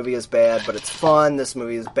bad, but it's fun, this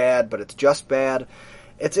movie is bad, but it's just bad.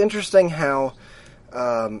 It's interesting how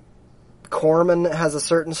Corman has a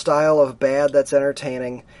certain style of bad that's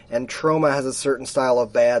entertaining, and Troma has a certain style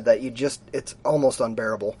of bad that it's almost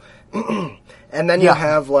unbearable. And then you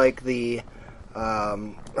have, like, the...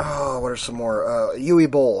 what are some more?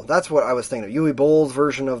 Uwe Boll. That's what I was thinking of. Uwe Boll's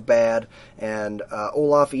version of bad, and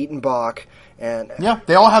Olaf Ittenbach, and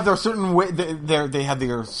they all have their certain way. They have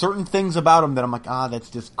their certain things about them that I'm like,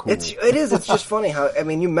 that's just cool. It's just funny how, I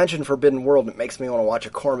mean, you mentioned Forbidden World. It makes me want to watch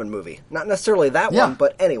a Corman movie. Not necessarily that one,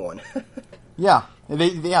 but anyone. Yeah.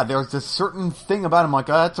 There's this certain thing about him, like,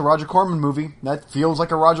 that's a Roger Corman movie. That feels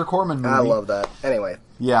like a Roger Corman movie. I love that. Anyway.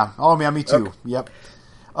 Yeah. Oh, yeah, me too. Okay. Yep.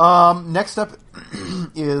 Next up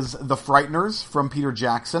is The Frighteners from Peter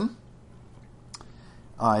Jackson.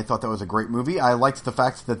 I thought that was a great movie. I liked the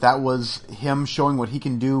fact that was him showing what he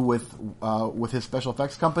can do with his special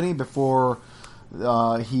effects company before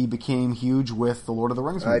he became huge with the Lord of the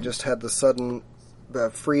Rings movies. I just had the sudden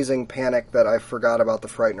freezing panic that I forgot about The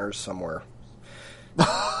Frighteners somewhere.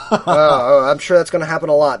 I'm sure that's going to happen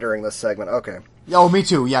a lot during this segment. Okay. Oh, me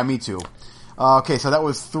too. Yeah, me too. Okay, so that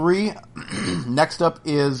was 3. Next up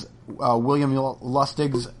is William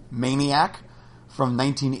Lustig's Maniac from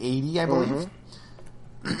 1980, I believe.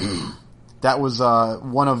 Mm-hmm. That was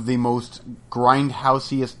one of the most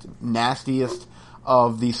grindhouseiest, nastiest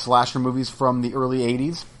of the slasher movies from the early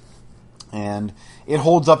 80s. And it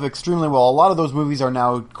holds up extremely well. A lot of those movies are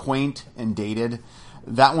now quaint and dated.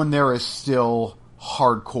 That one there is still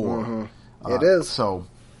hardcore. Mm-hmm. It is. So,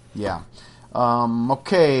 yeah.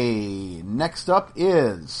 Okay, next up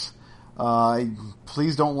is,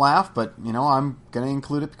 please don't laugh, but, I'm going to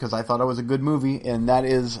include it because I thought it was a good movie, and that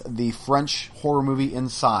is the French horror movie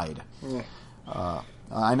Inside. Yeah.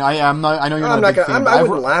 I know you're not a big fan. I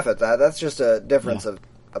wouldn't laugh at that. That's just a difference of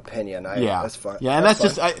opinion. That's fine. Yeah, and that's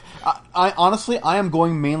just, I honestly, I am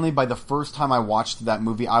going mainly by the first time I watched that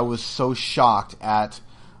movie. I was so shocked at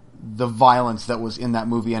the violence that was in that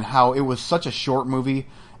movie and how it was such a short movie.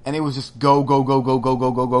 And it was just go, go, go, go, go,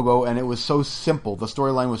 go, go, go, go. And it was so simple. The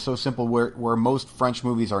storyline was so simple where most French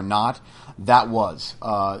movies are not. That was.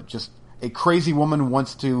 Just a crazy woman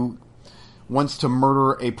wants to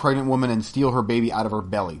murder a pregnant woman and steal her baby out of her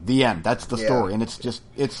belly. The end. That's the story. And it's just.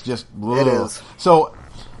 It is. So,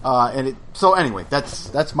 anyway,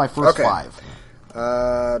 that's my first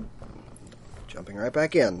 5. Jumping right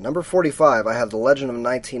back in. Number 45, I have The Legend of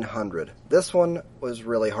 1900. This one was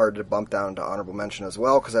really hard to bump down to honorable mention as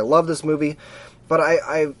well, because I love this movie. But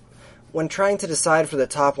I when trying to decide for the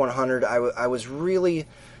top 100, I was really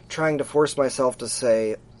trying to force myself to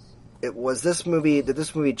say, did this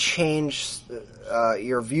movie change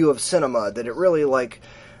your view of cinema? Did it really,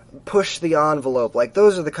 push the envelope?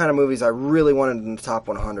 Those are the kind of movies I really wanted in the top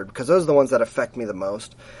 100, because those are the ones that affect me the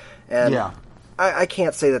most. And yeah. I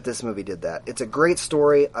can't say that this movie did that. It's a great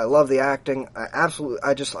story. I love the acting. I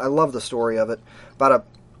love the story of it. About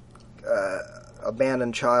a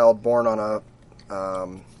abandoned child born on a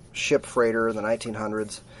ship freighter in the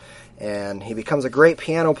 1900s. And he becomes a great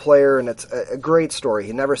piano player, and it's a great story.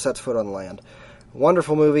 He never sets foot on land.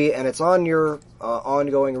 Wonderful movie, and it's on your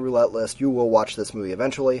ongoing roulette list. You will watch this movie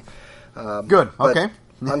eventually. Good. Okay.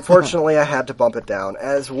 Unfortunately, I had to bump it down.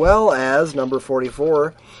 As well as number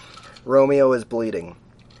 44... Romeo is Bleeding.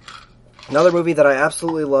 Another movie that I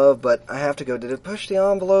absolutely love, but I have to go, did it push the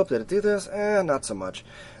envelope? Did it do this? Not so much.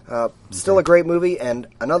 Still a great movie, and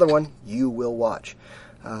another one you will watch.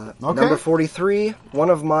 Number 43, one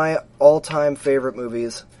of my all-time favorite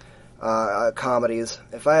movies, comedies.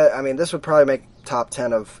 This would probably make top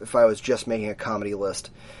 10 if I was just making a comedy list,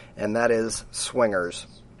 and that is Swingers.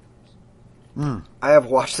 I have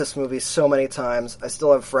watched this movie so many times. I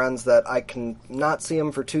still have friends that I can not see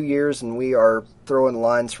them for 2 years, and we are throwing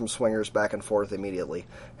lines from Swingers back and forth immediately.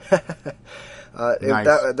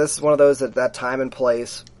 Nice. This is one of those at that time and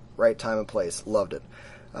place, right time and place. Loved it.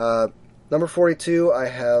 Number 42, I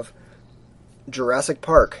have Jurassic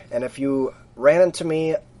Park. And if you ran into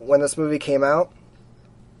me when this movie came out,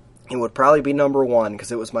 it would probably be number 1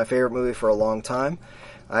 because it was my favorite movie for a long time.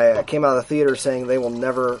 I came out of the theater saying they will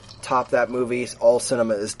never top that movie. All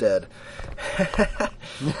cinema is dead.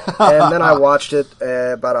 And then I watched it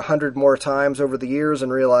about 100 more times over the years and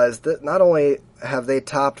realized that not only have they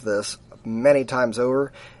topped this many times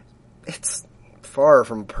over, it's far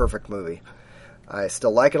from a perfect movie. I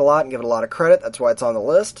still like it a lot and give it a lot of credit. That's why it's on the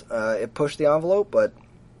list. It pushed the envelope, but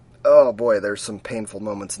oh boy, there's some painful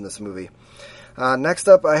moments in this movie. Next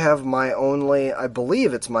up, I have I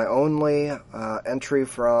believe it's my only entry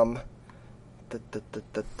from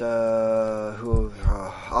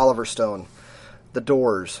Oliver Stone, The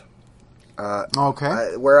Doors.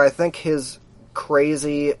 Okay. Where I think his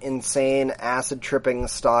crazy, insane, acid-tripping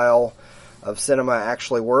style of cinema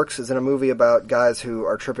actually works is in a movie about guys who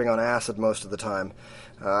are tripping on acid most of the time.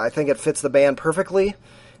 I think it fits the band perfectly,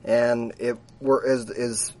 and it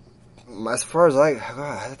is as far as I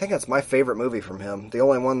think that's my favorite movie from him. The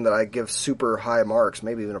only one that I give super high marks,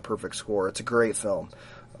 maybe even a perfect score. It's a great film.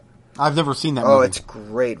 I've never seen that movie. Oh, it's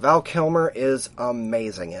great. Val Kilmer is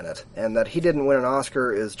amazing in it. And that he didn't win an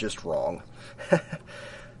Oscar is just wrong.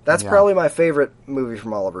 That's probably my favorite movie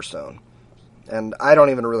from Oliver Stone. And I don't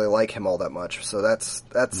even really like him all that much. So that's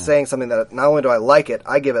saying something that not only do I like it,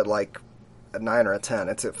 I give it like a 9 or a 10.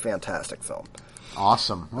 It's a fantastic film.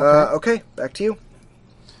 Awesome. Okay, back to you.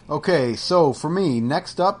 Okay, so for me,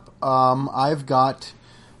 next up, I've got,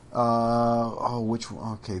 which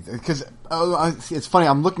one? Okay, because it's funny,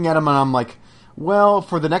 I'm looking at them and I'm like, well,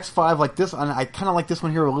 for the next 5, like this, I kind of like this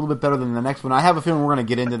one here a little bit better than the next one. I have a feeling we're going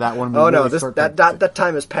to get into that one. Oh no, that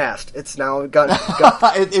time has passed. It's now gone.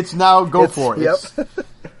 It's now for it. Yep.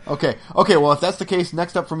 Okay. Well, if that's the case,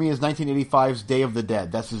 next up for me is 1985's Day of the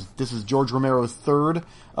Dead. This is George Romero's third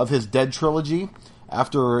of his Dead trilogy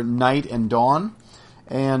after Night and Dawn.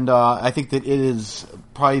 And I think that it is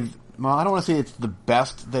probably, well, I don't want to say it's the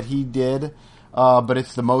best that he did, but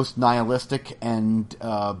it's the most nihilistic and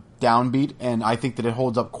downbeat, and I think that it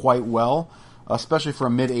holds up quite well, especially for a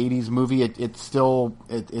mid-'80s movie. It's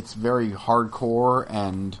very hardcore,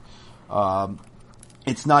 and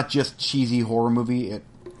it's not just cheesy horror movie.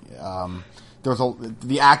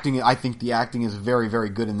 The acting. I think the acting is very, very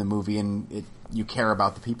good in the movie, and you care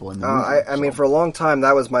about the people in the movie. I mean, for a long time,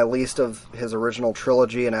 that was my least of his original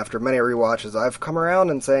trilogy, and after many rewatches, I've come around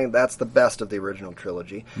and saying that's the best of the original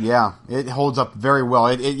trilogy. Yeah, it holds up very well.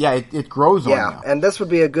 It grows on you. Yeah, and this would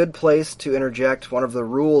be a good place to interject one of the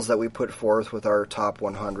rules that we put forth with our top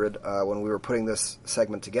 100 when we were putting this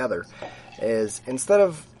segment together, is instead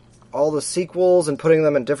of all the sequels and putting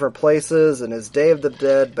them in different places, and is Day of the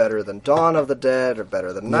Dead better than Dawn of the Dead or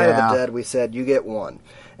better than Night of the Dead, we said you get one.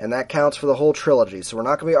 And that counts for the whole trilogy. So we're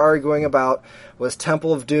not going to be arguing about was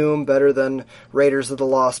Temple of Doom better than Raiders of the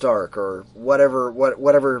Lost Ark or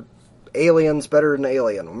whatever Alien's better than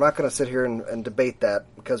Alien. We're not going to sit here and debate that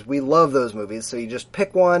because we love those movies. So you just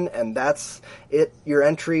pick one and that's it, your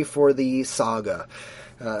entry for the saga.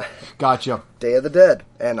 Gotcha. Day of the Dead.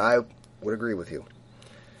 And I would agree with you.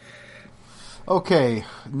 Okay,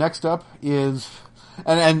 next up is...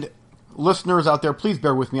 And listeners out there, please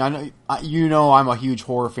bear with me. I know I'm a huge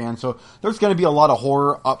horror fan, so there's going to be a lot of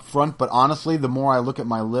horror up front, but honestly, the more I look at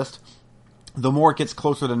my list, the more it gets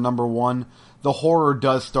closer to number 1. The horror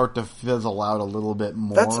does start to fizzle out a little bit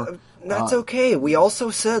more. That's okay. We also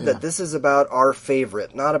said that this is about our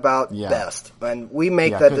favorite, not about best. And we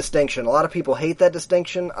make that distinction. A lot of people hate that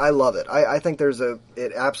distinction. I love it. I think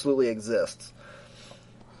it absolutely exists.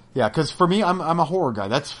 Yeah, because for me, I'm a horror guy.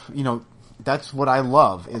 That's what I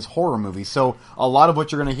love is horror movies. So a lot of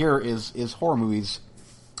what you're going to hear is horror movies.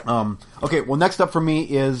 Okay, well, next up for me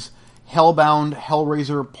is Hellbound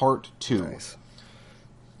Hellraiser Part 2. Nice.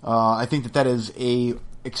 I think that is a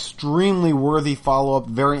extremely worthy follow-up,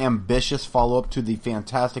 very ambitious follow-up to the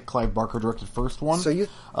fantastic Clive Barker directed first one. So you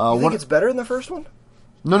think it's better than the first one?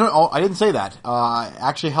 No, I didn't say that.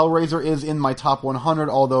 Actually, Hellraiser is in my top 100.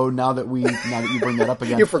 Although now that you bring that up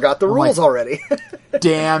again, you forgot the rules already.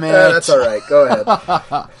 Damn it! That's all right. Go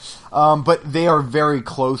ahead. But they are very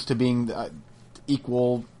close to being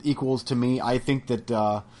equals to me. I think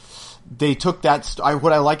that they took that.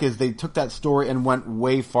 What I like is they took that story and went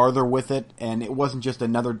way farther with it, and it wasn't just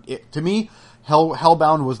another. To me,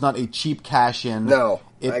 Hellbound was not a cheap cash in. No.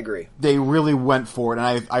 I agree. They really went for it,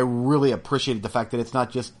 and I really appreciated the fact that it's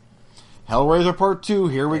not just Hellraiser Part 2,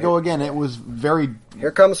 here we go again. It was very...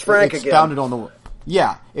 Here comes Frank expounded again. on the...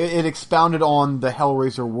 Yeah, it expounded on the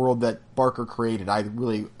Hellraiser world that Barker created. I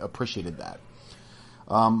really appreciated that.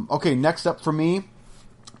 Okay, next up for me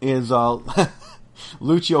is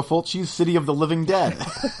Lucio Fulci's City of the Living Dead.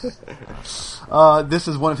 This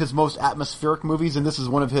is one of his most atmospheric movies, and this is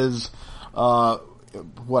one of his...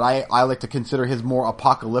 what I like to consider his more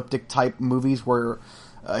apocalyptic type movies, where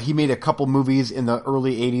he made a couple movies in the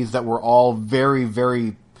early 80s that were all very,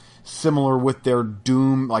 very similar with their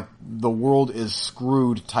doom, like the world is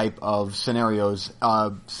screwed type of scenarios.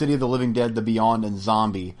 City of the Living Dead, The Beyond, and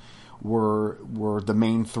Zombie were the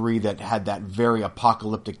main three that had that very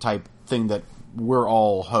apocalyptic type thing that we're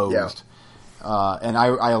all hosed. Yeah. And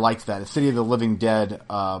I liked that. City of the Living Dead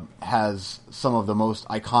has some of the most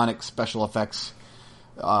iconic special effects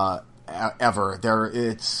ever.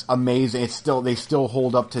 It's amazing. They still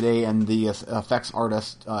hold up today, and the effects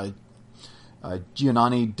artist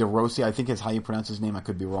Giovanni De Rossi, I think is how you pronounce his name. I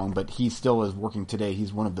could be wrong, but he still is working today.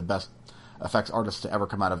 He's one of the best effects artists to ever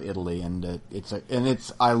come out of Italy, and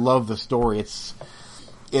I love the story.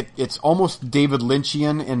 It's almost David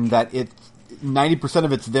Lynchian in that 90%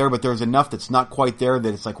 of it's there, but there's enough that's not quite there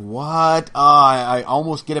that it's like, what? I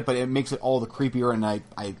almost get it, but it makes it all the creepier, and I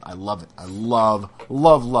love it. I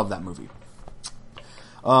love that movie.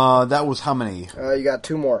 That was how many? You got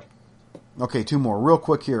two more. Okay, two more. Real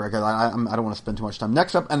quick here, because I don't want to spend too much time.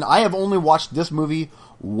 Next up, and I have only watched this movie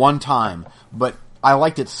one time, but I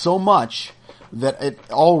liked it so much that it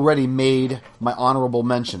already made my honorable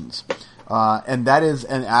mentions. And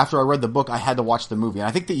after I read the book, I had to watch the movie. And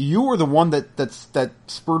I think that you were the one that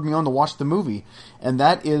spurred me on to watch the movie, and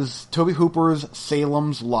that is Tobe Hooper's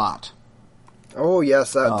Salem's Lot. Oh,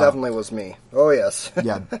 yes, that definitely was me. Oh, yes.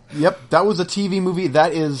 Yeah, yep, that was a TV movie.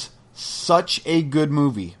 That is such a good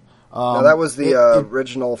movie. Now, that was the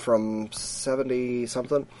original from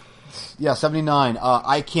 70-something? Yeah, 79.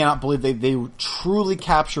 I cannot believe they truly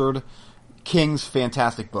captured King's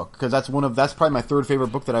fantastic book, because that's probably my third favorite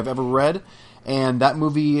book that I've ever read, and that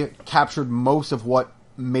movie captured most of what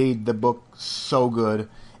made the book so good.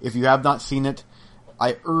 If you have not seen it,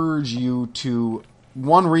 I urge you to,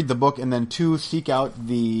 one, read the book, and then two, seek out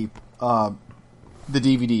the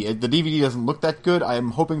DVD. The DVD doesn't look that good. I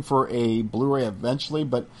am hoping for a Blu-ray eventually,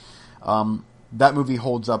 but that movie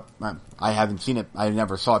holds up. I haven't seen it. I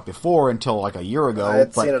never saw it before until like a year ago. I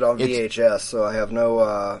had seen it on VHS, so I have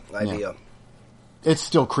no idea. Yeah. It's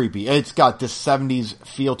still creepy. It's got this 70s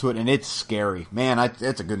feel to it, and it's scary. Man,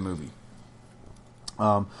 it's a good movie.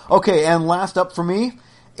 Okay, and last up for me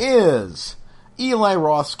is Eli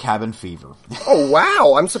Roth's Cabin Fever. Oh,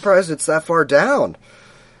 wow! I'm surprised it's that far down.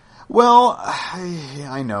 Well,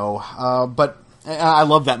 I know, but I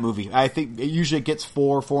love that movie. I think it usually gets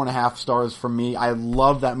 4.5 stars from me. I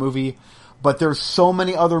love that movie, but there's so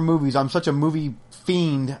many other movies. I'm such a movie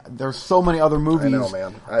fiend. There's so many other movies. I know,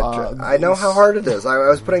 man. I know how hard it is. I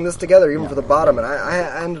was putting this together even for the bottom, and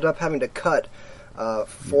I ended up having to cut 4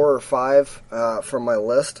 or 5 from my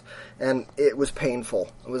list, and it was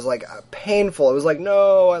painful. It was like painful. It was like,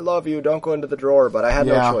 no, I love you. Don't go into the drawer. But I had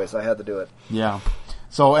no choice. I had to do it. Yeah.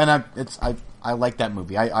 So, and I like that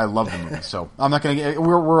movie. I love the movie. So I'm not going to.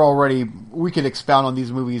 We're already. We could expound on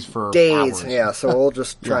these movies for days. Hours. Yeah. So we'll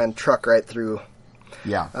just try and truck right through.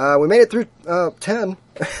 Yeah. We made it through 10.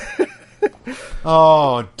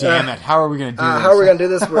 Oh, damn it. How are we going to do this? How are we going to do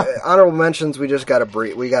this? Honorable mentions, we just got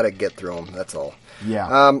to we got to get through them. That's all.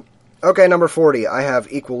 Yeah. Okay, number 40. I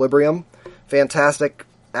have Equilibrium. Fantastic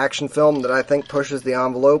action film that I think pushes the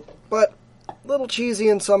envelope, but a little cheesy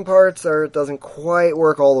in some parts, or it doesn't quite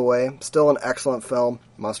work all the way. Still an excellent film.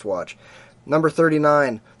 Must watch. Number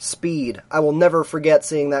 39. Speed. I will never forget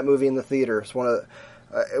seeing that movie in the theater. It's one of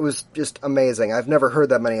it was just amazing. I've never heard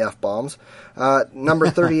that many F-bombs. Number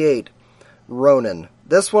 38, Ronin.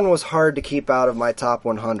 This one was hard to keep out of my top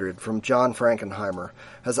 100 from John Frankenheimer,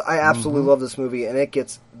 as I absolutely love this movie, and it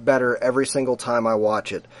gets better every single time I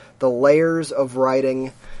watch it. The layers of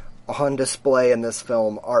writing on display in this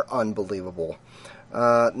film are unbelievable.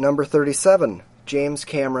 Number 37, James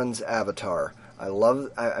Cameron's Avatar.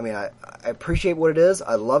 I appreciate what it is.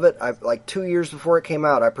 I love it. Like 2 years before it came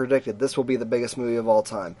out, I predicted this will be the biggest movie of all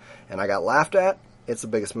time. And I got laughed at. It's the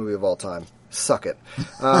biggest movie of all time. Suck it.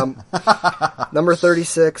 Number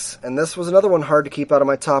 36, and this was another one hard to keep out of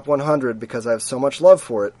my top 100 because I have so much love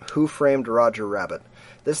for it. Who Framed Roger Rabbit?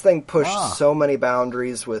 This thing pushed so many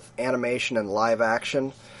boundaries with animation and live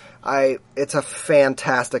action. It's a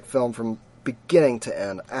fantastic film from beginning to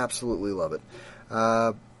end. Absolutely love it.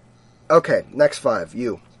 Okay, next 5.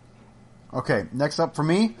 You. Okay, next up for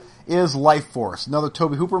me is Life Force, another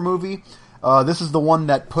Tobe Hooper movie. This is the one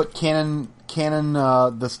that put Canon,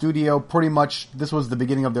 the studio, pretty much. This was the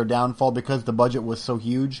beginning of their downfall because the budget was so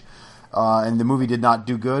huge, and the movie did not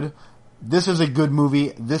do good. This is a good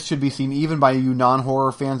movie. This should be seen even by you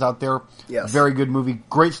non-horror fans out there. Yes. Very good movie.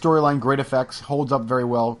 Great storyline, great effects, holds up very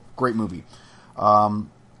well. Great movie.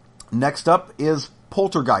 Next up is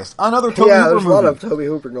Poltergeist, another Tobe Hooper movie. Yeah, there's a lot of Tobe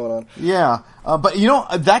Hooper going on. Yeah, but you know,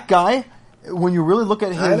 that guy, when you really look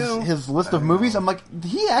at his list of movies, I'm like,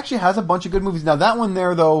 he actually has a bunch of good movies. Now, that one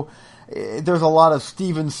there, though, there's a lot of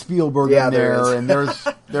Steven Spielberg in there, and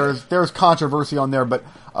there's controversy on there, but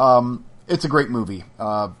it's a great movie.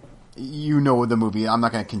 You know the movie. I'm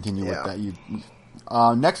not going to continue with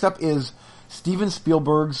that. Next up is Steven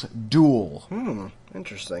Spielberg's Duel.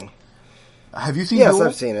 Interesting. Have you seen Yes, Duel?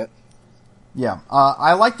 I've seen it. Yeah.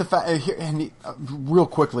 I like the fact, real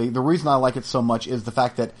quickly, the reason I like it so much is the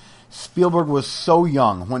fact that Spielberg was so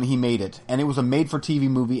young when he made it, and it was a made-for-TV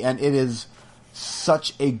movie, and it is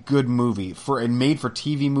such a good movie. For a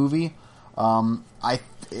made-for-TV movie, my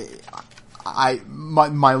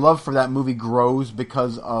love for that movie grows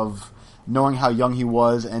because of knowing how young he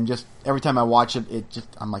was, and just every time I watch it,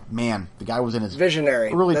 I'm like, man, the guy was in his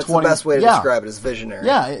visionary. early 20s. That's the best way to describe it, is visionary.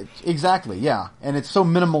 Yeah, exactly, yeah. And it's so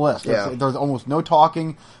minimalist. Yeah. There's almost no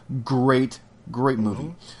talking. Great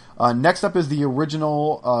movie. Next up is the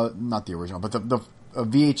original, not the original, but the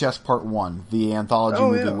VHS Part 1, the anthology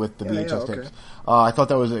movie with the VHS tapes. I thought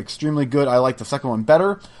that was extremely good. I liked the second one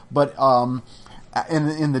better, but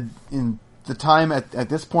in the time at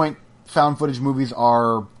this point, found footage movies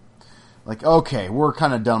are like, okay, we're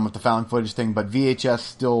kind of done with the found footage thing, but VHS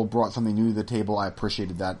still brought something new to the table. I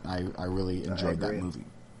appreciated that. I really enjoyed that movie.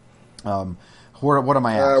 What am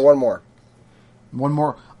I at? One more. One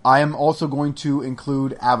more. I am also going to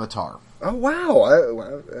include Avatar. Oh, wow.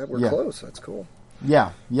 We're close. That's cool.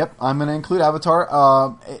 Yeah. Yep. I'm going to include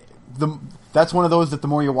Avatar. That's one of those that the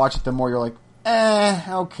more you watch it, the more you're like,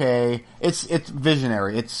 okay. It's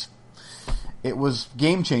visionary. It was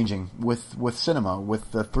game changing with cinema,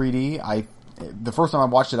 with the 3D. The first time I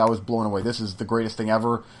watched it, I was blown away. This is the greatest thing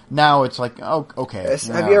ever. Now it's like, oh, okay.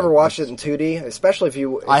 Have you ever watched it in 2D? Especially if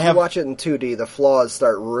you watch it in 2D, the flaws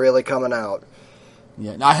start really coming out.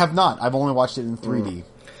 Yeah, I have not. I've only watched it in 3D.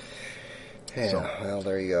 Yeah, well,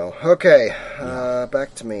 there you go. Okay,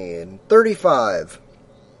 back to me. In 35,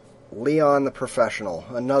 Leon the Professional.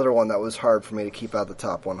 Another one that was hard for me to keep out the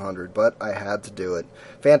top 100, but I had to do it.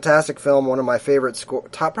 Fantastic film, one of my favorite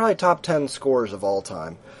probably top 10 scores of all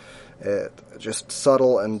time. Just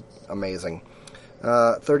subtle and amazing.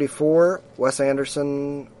 34, Wes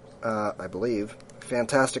Anderson, I believe.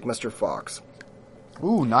 Fantastic Mr. Fox.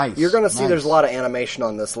 Ooh, nice. You're going to see there's a lot of animation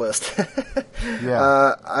on this list.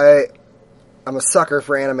 Yeah. I'm a sucker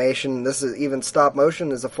for animation. This is even stop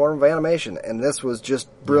motion is a form of animation, and this was just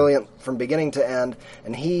brilliant from beginning to end.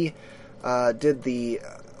 And he did the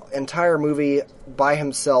entire movie by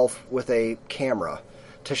himself with a camera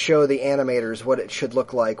to show the animators what it should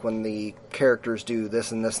look like when the characters do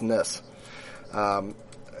this and this and this.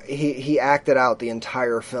 He acted out the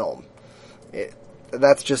entire film.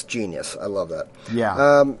 That's just genius. I love that.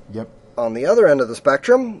 Yeah. Yep. On the other end of the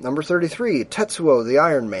spectrum, number 33, Tetsuo the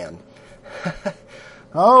Iron Man.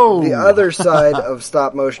 Oh! The other side of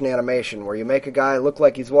stop motion animation, where you make a guy look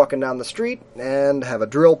like he's walking down the street and have a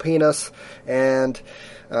drill penis and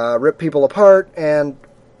rip people apart and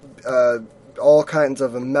all kinds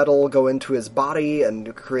of metal go into his body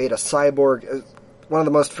and create a cyborg. One of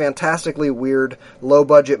the most fantastically weird,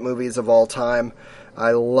 low-budget movies of all time.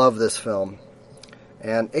 I love this film.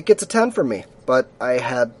 And it gets a 10 from me, but I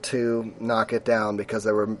had to knock it down because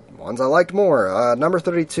there were ones I liked more. Number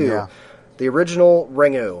 32, the original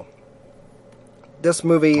Ringu. This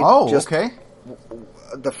movie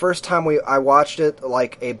the first time I watched it,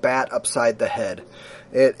 like a bat upside the head.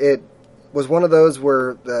 It was one of those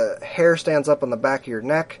where the hair stands up on the back of your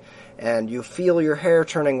neck, and you feel your hair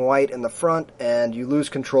turning white in the front, and you lose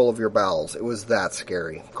control of your bowels. It was that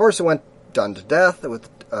scary. Of course, it went done to death with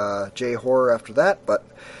J-horror after that, but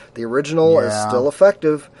the original is still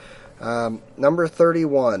effective. Number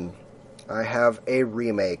 31, I have a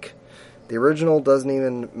remake. The original doesn't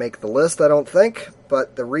even make the list, I don't think,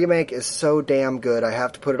 but the remake is so damn good, I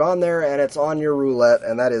have to put it on there, and it's on your roulette,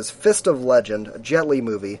 and that is Fist of Legend, a Jet Li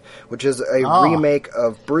movie, which is a remake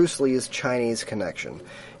of Bruce Lee's Chinese Connection.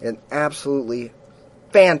 An absolutely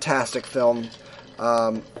fantastic film.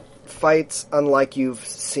 Fights unlike you've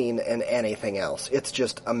seen in anything else. It's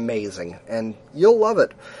just amazing, and you'll love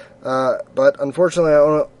it. But unfortunately,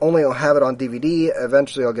 I only have it on DVD.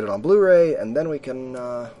 Eventually, I'll get it on Blu-ray, and then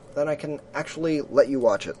then I can actually let you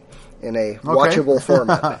watch it in a watchable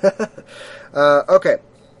format. Okay,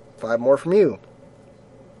 5 more from you.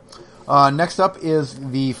 Next up is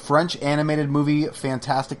the French animated movie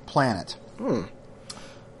Fantastic Planet.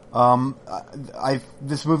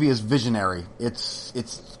 This movie is visionary.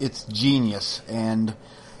 It's genius, and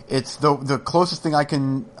it's the closest thing I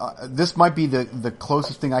can. This might be the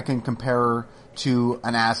closest thing I can compare to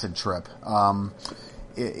an acid trip.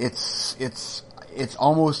 It's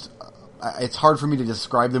almost. It's hard for me to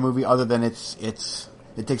describe the movie other than it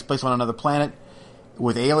takes place on another planet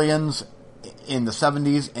with aliens in the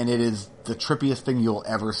 70s, and it is the trippiest thing you'll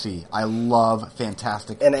ever see. I love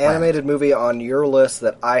Fantastic Planet. An animated movie on your list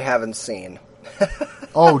that I haven't seen.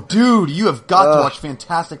 Oh, dude, you have got to watch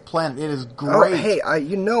Fantastic Planet. It is great. Oh, hey, I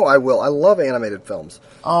will. I love animated films.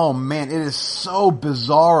 Oh, man, it is so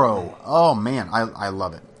bizarro. Oh, man, I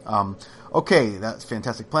love it. Okay, that's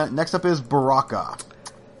Fantastic Planet. Next up is Baraka.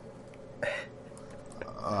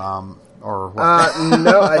 Or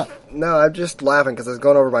what? No, I'm just laughing because I was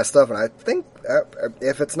going over my stuff, and I think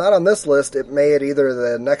if it's not on this list, it made either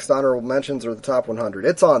the next honorable mentions or the top 100.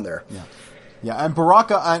 It's on there. Yeah, and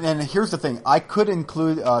Baraka, and here's the thing, I could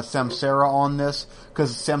include Samsara on this,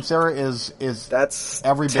 because Samsara is that's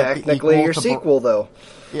every bit technically equal your to sequel, though.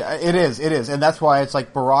 Yeah, it is, and that's why it's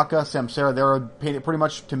like Baraka, Samsara, they're pretty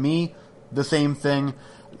much, to me, the same thing.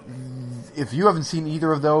 If you haven't seen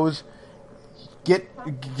either of those, get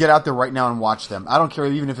out there right now and watch them. I don't care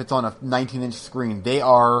even if it's on a 19-inch screen. They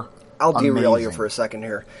are I'll derail amazing. you for a second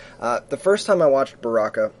here. The first time I watched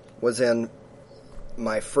Baraka was in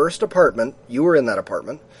my first apartment. You were in that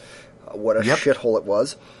apartment. What a shithole it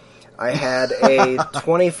was. I had a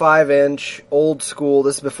 25-inch old school,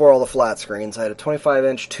 this is before all the flat screens, I had a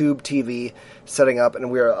 25-inch tube TV setting up, and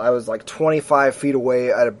I was like 25 feet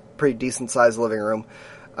away. I had a pretty decent-sized living room.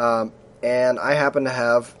 And I happened to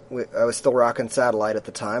have, I was still rocking satellite at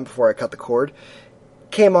the time before I cut the cord.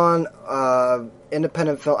 Came on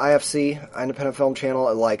independent film, IFC, Independent Film Channel,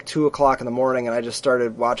 at like 2 o'clock in the morning, and I just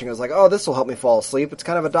started watching. I was like, oh, this will help me fall asleep. It's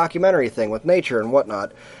kind of a documentary thing with nature and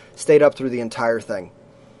whatnot. Stayed up through the entire thing.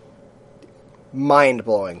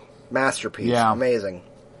 Mind-blowing. Masterpiece. Yeah. Amazing.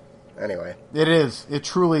 Anyway. It is. It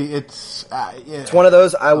truly, it's one of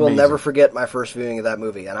those, I will amazing. never forget my first viewing of that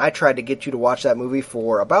movie. And I tried to get you to watch that movie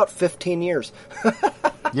for about 15 years.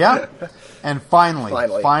 Yeah. And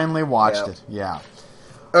finally watched it. Yeah.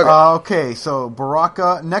 Okay. Okay, so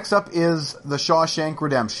Baraka. Next up is The Shawshank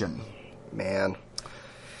Redemption. Man.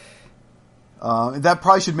 That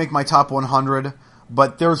probably should make my top 100,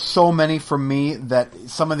 but there's so many from me that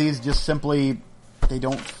some of these just simply, they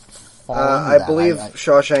don't fall into that. I believe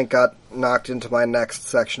Shawshank got knocked into my next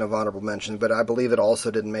section of honorable mentions, but I believe it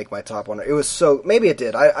also didn't make my top 100. It was so, maybe it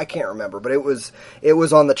did, I can't remember, but it was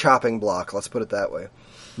on the chopping block, let's put it that way.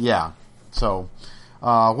 Yeah. So,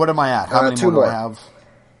 what am I at? How many more do I have?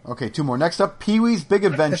 Okay, 2 more. Next up, Pee-wee's Big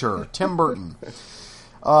Adventure, Tim Burton.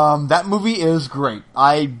 That movie is great.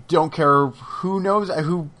 I don't care who knows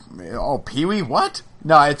oh, Pee-wee, what?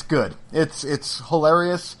 No, it's good. It's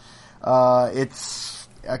hilarious. It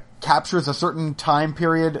captures a certain time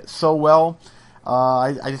period so well.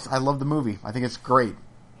 I love the movie. I think it's great.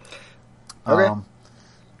 Okay.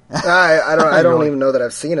 I don't even know that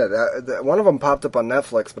I've seen it. One of them popped up on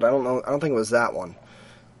Netflix, but I don't know. I don't think it was that one.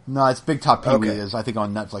 No, it's Big Top Pee-wee is, I think,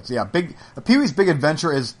 on Netflix. Yeah, Pee-wee's Big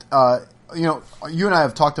Adventure is, you and I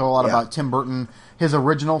have talked a lot about Tim Burton. His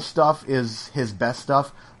original stuff is his best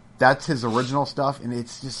stuff. That's his original stuff, and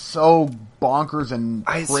it's just so bonkers and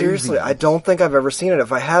crazy. Seriously, I don't think I've ever seen it.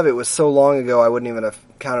 If I have, it was so long ago, I wouldn't even have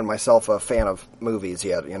counted myself a fan of movies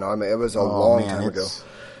yet. You know, I mean, it was a long time ago.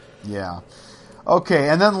 Yeah. Okay,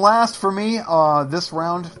 and then last for me, this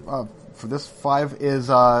round, for this 5, is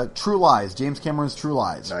True Lies, James Cameron's True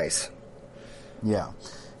Lies. Nice. Yeah.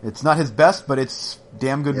 It's not his best, but it's a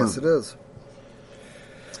damn good movie. Yes, it is.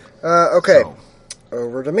 Okay. So.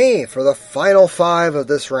 Over to me for the final 5 of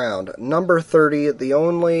this round. Number 30, the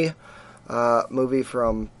only movie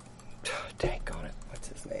from... Dang on it. What's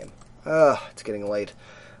his name? It's getting late.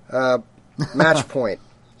 Match Point.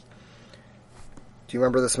 Do you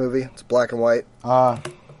remember this movie? It's black and white.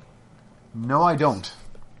 No, I don't.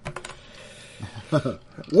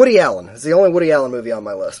 Woody Allen. It's the only Woody Allen movie on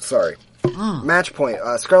my list. Sorry. Match Point.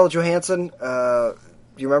 Scarlett Johansson.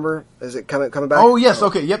 Do you remember? Is it coming back? Oh, yes.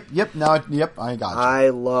 Okay. Yep. Now, I got you. I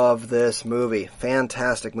love this movie.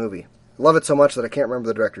 Fantastic movie. Love it so much that I can't remember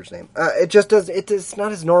the director's name. It just does. It's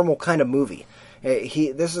not his normal kind of movie.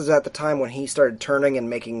 This is at the time when he started turning and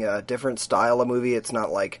making a different style of movie. It's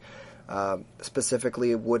not like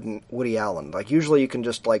specifically Woody Allen. Like usually you can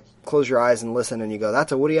just like close your eyes and listen and you go,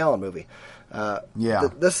 that's a Woody Allen movie.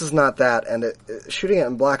 This is not that, and shooting it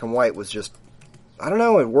in black and white was just I don't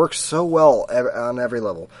know, it works so well on every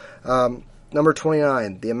level. Number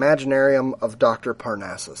 29, The Imaginarium of Dr.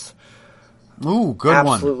 Parnassus. Ooh, good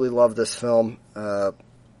one. Absolutely love this film.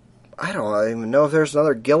 I don't even know if there's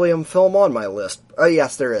another Gilliam film on my list. Oh,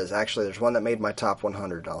 yes, there is. Actually, there's one that made my top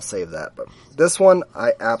 100. I'll save that. But this one,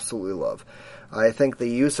 I absolutely love. I think the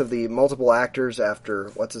use of the multiple actors after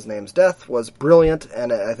what's-his-name's death was brilliant,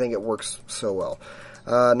 and I think it works so well.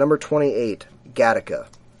 Number 28, Gattaca.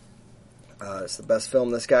 It's the best film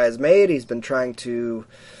this guy has made. He's been trying to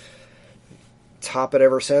top it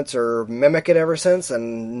ever since, or mimic it ever since,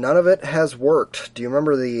 and none of it has worked. Do you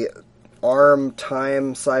remember the Arm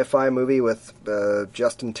Time sci-fi movie with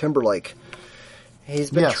Justin Timberlake?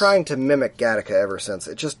 He's been trying to mimic Gattaca ever since.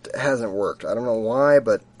 It just hasn't worked. I don't know why,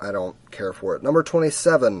 but I don't care for it. Number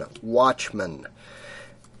 27, Watchmen.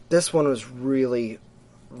 This one was really,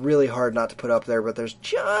 really hard not to put up there, but there's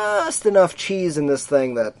just enough cheese in this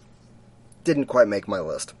thing that didn't quite make my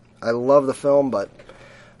list. I love the film, but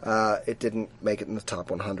it didn't make it in the top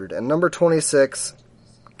 100. And number 26,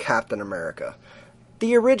 Captain America.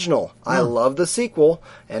 The original. I love the sequel,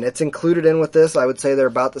 and it's included in with this. I would say they're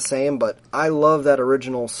about the same, but I love that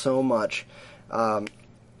original so much. And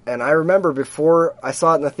I remember before I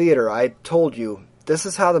saw it in the theater, I told you, this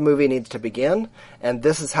is how the movie needs to begin, and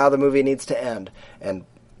this is how the movie needs to end. And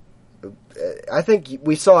I think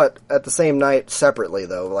we saw it at the same night separately,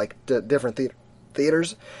 though, like different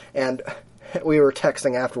theaters, and we were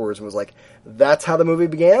texting afterwards and was like, that's how the movie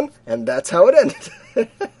began, and that's how it ended.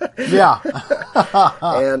 Yeah.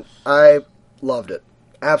 And I loved it.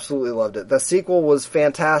 Absolutely loved it. The sequel was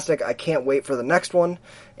fantastic. I can't wait for the next one.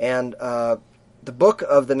 And the book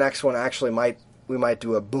of the next one actually we might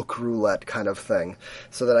do a book roulette kind of thing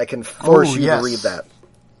so that I can force you to read that.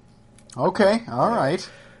 Okay, all right.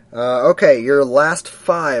 Okay, your last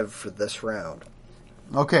 5 for this round.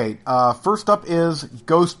 Okay, first up is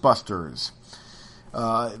Ghostbusters.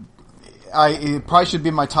 It probably should be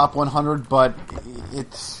in my top 100, but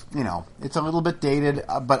it's a little bit dated.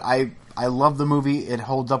 But I love the movie. It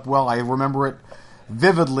holds up well. I remember it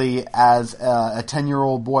vividly as a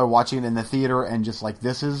 10-year-old boy watching it in the theater, and just like,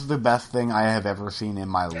 this is the best thing I have ever seen in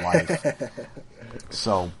my life.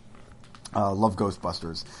 So, love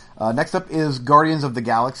Ghostbusters. Next up is Guardians of the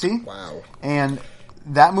Galaxy. Wow. And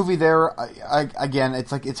that movie there, again,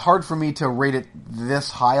 it's hard for me to rate it this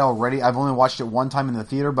high already. I've only watched it one time in the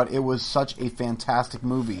theater, but it was such a fantastic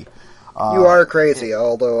movie. You are crazy,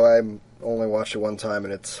 although I only watched it one time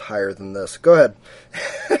and it's higher than this. Go ahead.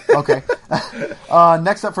 Okay.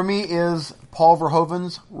 Next up for me is Paul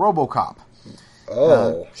Verhoeven's RoboCop.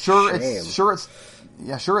 Oh, sure shame.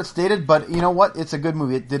 it's dated, but you know what? It's a good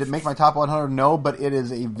movie. Did it make my top 100? No, but it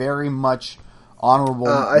is a very much honorable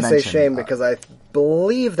I mention. say shame because I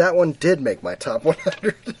believe that one did make my top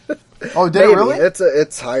 100. Oh, did it really?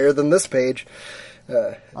 It's higher than this page.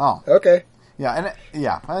 Okay. Yeah, and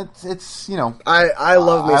it's I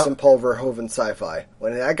love me some Paul Verhoeven sci-fi.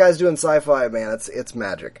 When that guy's doing sci-fi, man, it's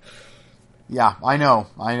magic. Yeah, I know,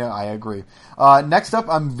 I agree. Next up,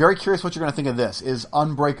 I'm very curious what you're going to think of this, is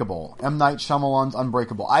Unbreakable. M. Night Shyamalan's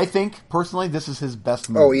Unbreakable. I think, personally, this is his best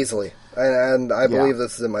movie. Oh, easily. And I believe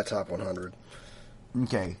this is in my top 100.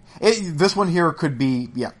 Okay. This one here could be,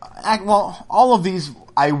 well, all of these,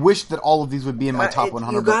 I wish that all of these would be in my top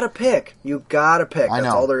 100. You gotta pick. I That's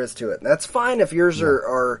know. all there is to it. That's fine if yours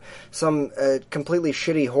are some completely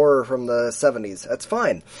shitty horror from the 70s. That's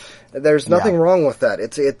fine. There's nothing wrong with that.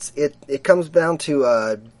 It comes down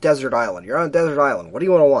to Desert Island. You're on a desert island. What do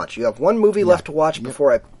you want to watch? You have one movie left to watch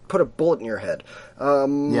before I put a bullet in your head.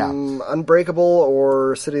 Unbreakable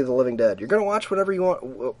or City of the Living Dead. You're going to watch whatever you want,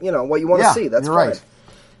 what you want to see. That's you're fine. Right.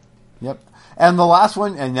 Yep. And the last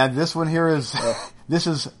one, and now this one here is, this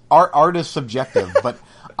is, art is subjective, but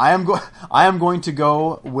I am going to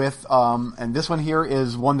go with, and this one here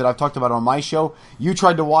is one that I've talked about on my show. You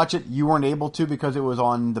tried to watch it. You weren't able to because it was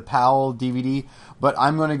on the PAL DVD, but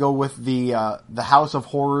I'm going to go with the House of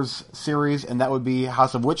Horrors series, and that would be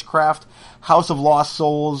House of Witchcraft, House of Lost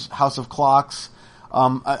Souls, House of Clocks.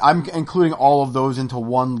 I'm including all of those into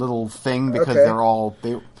one little thing because they're all,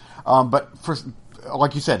 but for,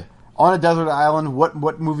 like you said, on a desert island,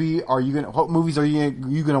 what movies are you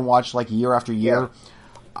gonna watch like year after year?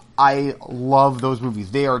 Yeah. I love those movies.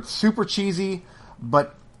 They are super cheesy,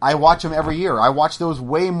 but I watch them every year. I watch those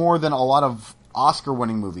way more than a lot of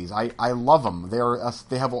Oscar-winning movies. I love them.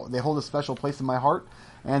 They hold a special place in my heart,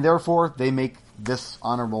 and therefore they make this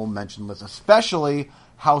honorable mention list, especially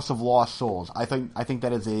House of Lost Souls. I think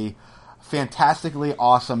that is fantastically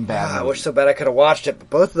awesome bad I movie. wish so bad I could have watched it, but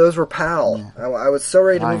both of those were PAL. Yeah. I was so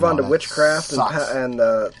ready to I move on know, to that Witchcraft sucks. and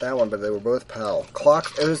that one, but they were both PAL.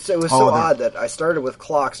 Clocks. It was so they're- odd that I started with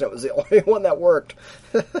Clocks, and it was the only one that worked.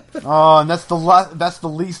 Oh, and that's the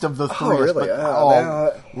least of the three. really?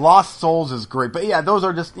 But, Lost Souls is great, but yeah, those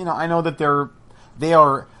are just I know that they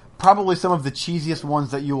are probably some of the cheesiest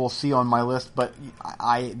ones that you will see on my list, but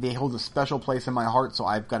they hold a special place in my heart, so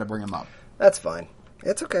I've got to bring them up. That's fine.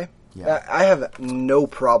 It's okay. Yeah. I have no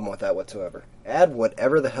problem with that whatsoever. Add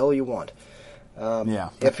whatever the hell you want. Yeah.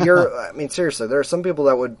 If you're, I mean, seriously, there are some people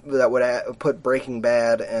that would put Breaking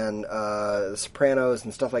Bad and The Sopranos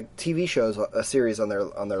and stuff like TV shows, a series on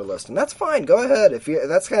their list, and that's fine. Go ahead if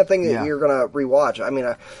that's the kind of thing that you're gonna rewatch. I mean,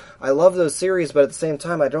 I love those series, but at the same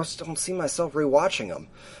time, I don't see myself rewatching them.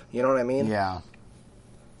 You know what I mean? Yeah.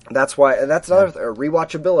 That's why. That's another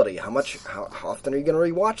rewatchability. How often are you going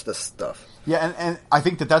to rewatch this stuff? Yeah, and I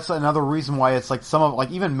think that's another reason why it's like some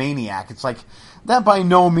of even Maniac. It's like that by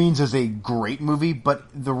no means is a great movie, but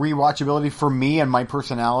the rewatchability for me and my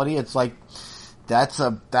personality, it's like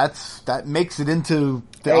that makes it into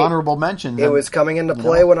the honorable mentions. It was coming into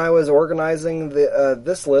play when I was organizing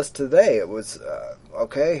this list today. It was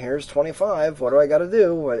okay. Here's 25. What do I got to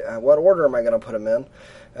do? What order am I going to put them in?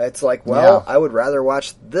 It's like, well, I would rather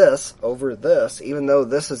watch this over this, even though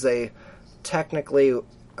this is a technically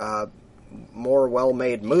more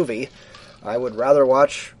well-made movie. I would rather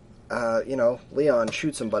watch, Leon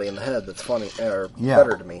shoot somebody in the head. That's funny or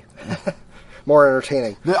better to me, more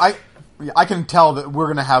entertaining. I can tell that we're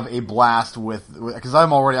going to have a blast because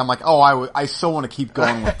I'm like, I so want to keep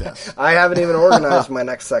going with this. I haven't even organized my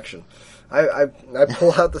next section. I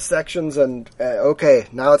pull out the sections and okay,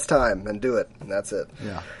 now it's time and do it, and that's it.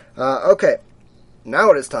 Yeah. Okay,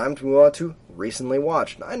 now it is time to move on to recently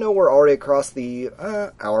watched. I know we're already across the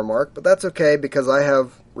hour mark, but that's okay because I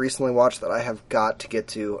have recently watched that I have got to get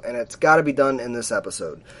to, and it's got to be done in this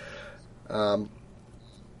episode.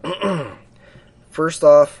 First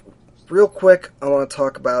off, real quick, I want to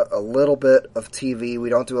talk about a little bit of TV. We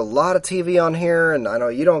don't do a lot of TV on here, and I know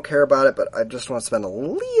you don't care about it, but I just want to spend a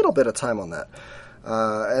little bit of time on that.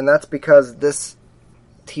 And that's because this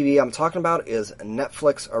TV I'm talking about is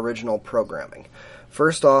Netflix original programming.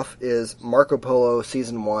 First off is Marco Polo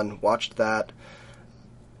Season 1. Watched that.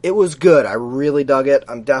 It was good. I really dug it.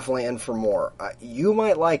 I'm definitely in for more. You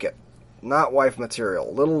might like it. Not wife material.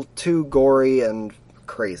 A little too gory and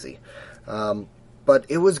crazy. But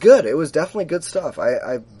it was good. It was definitely good stuff.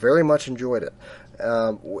 I very much enjoyed it.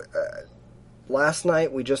 Last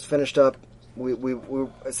night we just finished up. We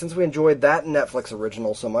since we enjoyed that Netflix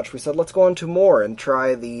original so much, we said let's go into more and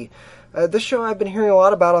try this show I've been hearing a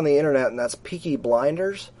lot about on the internet, and that's Peaky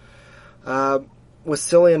Blinders with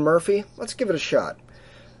Cillian Murphy. Let's give it a shot.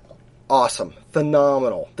 Awesome,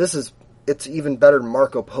 phenomenal. It's even better than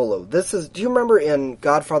Marco Polo. Do you remember in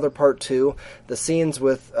Godfather Part 2, the scenes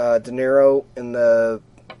with De Niro in the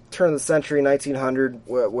turn of the century, 1900,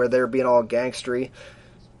 where they're being all gangstery?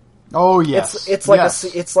 Oh, yes. It's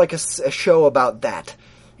like a show about that.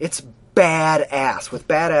 It's badass, with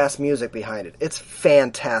badass music behind it. It's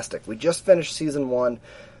fantastic. We just finished Season 1.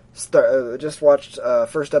 Just watched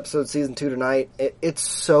first episode Season 2 tonight. It's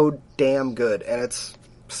so damn good, and it's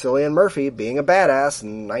Cillian Murphy being a badass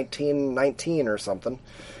in 1919 or something.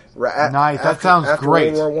 Nice. That sounds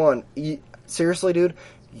great. World War I. Seriously, dude,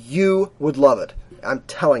 you would love it. I'm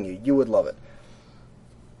telling you, you would love it.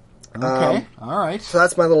 Okay. All right. So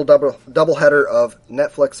that's my little double header of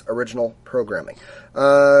Netflix original programming.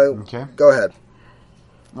 Okay. Go ahead.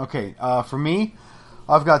 Okay. For me,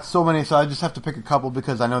 I've got so many, so I just have to pick a couple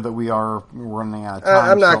because I know that we are running out of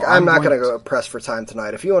time. I'm not going to go press for time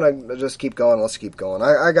tonight. If you want to just keep going, let's keep going.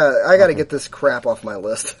 I got to get this crap off my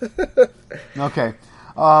list. Okay.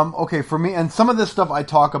 Okay, for me, and some of this stuff I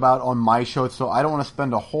talk about on my show, so I don't want to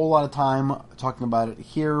spend a whole lot of time talking about it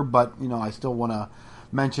here, but, I still want to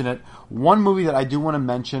mention it. One movie that I do want to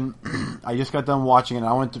mention, I just got done watching it, and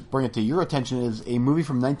I want to bring it to your attention, is a movie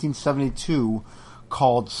from 1972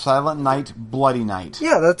 called Silent Night, Bloody Night.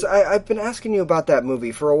 Yeah, I've been asking you about that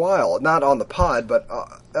movie for a while. Not on the pod, but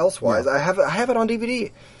elsewise. Yeah. I have it on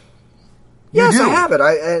DVD. Yes, I have it.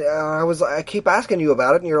 I keep asking you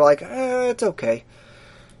about it, and you're like, it's okay.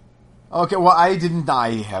 Okay, well, I have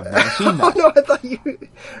never seen that. No, I thought you...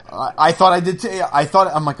 I thought I did too.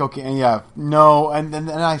 I'm like, okay, yeah, no, and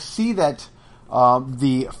I see that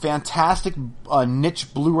the fantastic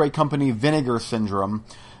niche Blu-ray company Vinegar Syndrome,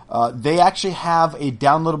 they actually have a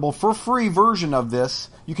downloadable for free version of this.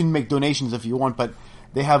 You can make donations if you want, but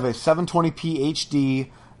they have a 720p HD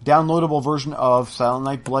downloadable version of Silent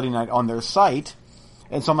Night, Bloody Night on their site.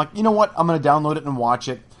 And so I'm like, you know what? I'm going to download it and watch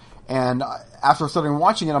it. And after starting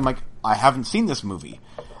watching it, I'm like, I haven't seen this movie.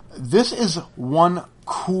 This is one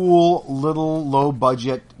cool little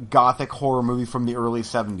low-budget gothic horror movie from the early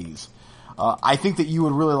 70s. I think that you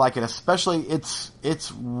would really like it, especially it's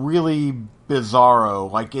really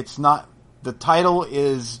bizarro. Like, it's not... The title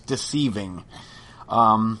is deceiving.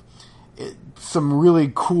 Some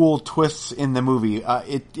really cool twists in the movie.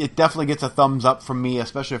 It definitely gets a thumbs up from me,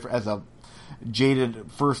 especially as a jaded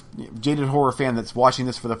horror fan that's watching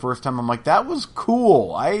this for the first time. I'm like, that was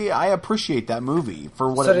cool. I appreciate that movie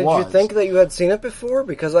for what it was. So did you think that you had seen it before?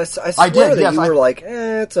 Because I swear did, that yes, you were like,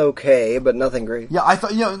 it's okay, but nothing great. Yeah, I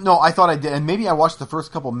thought I thought I did, and maybe I watched the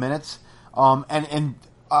first couple minutes.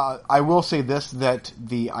 I will say this, that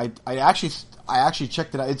I actually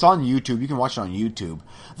checked it out. It's on YouTube. You can watch it on YouTube.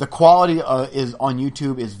 The quality is on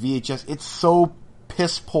YouTube is VHS. It's so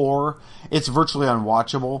piss poor. It's virtually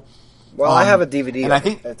unwatchable. Well, I have a DVD. And I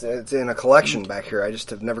think it's in a collection back here. I just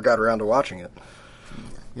have never got around to watching it.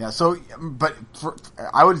 Yeah. So, but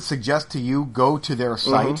I would suggest to you go to their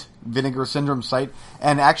site, Vinegar Syndrome site,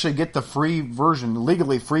 and actually get the free version,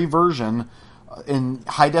 legally free version, in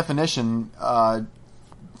high definition.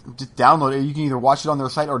 Just download it. You can either watch it on their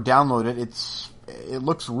site or download it. It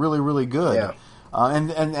looks really, really good. Yeah.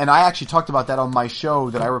 And I actually talked about that on my show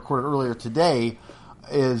that I recorded earlier today.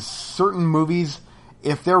 Is certain movies,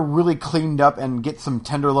 if they're really cleaned up and get some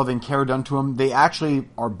tender loving care done to them, they actually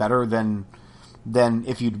are better than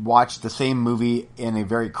if you'd watch the same movie in a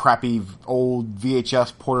very crappy old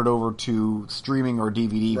VHS ported over to streaming or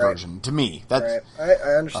DVD version. To me, that's right.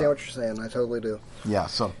 I understand what you're saying. I totally do. Yeah.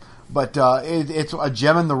 So. But it's a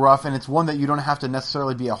gem in the rough, and it's one that you don't have to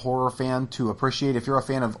necessarily be a horror fan to appreciate. If you're a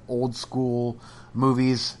fan of old school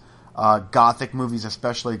movies, gothic movies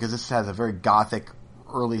especially, because this has a very gothic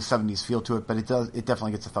early 70s feel to it, but it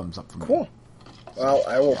definitely gets a thumbs up from me. Cool. Well,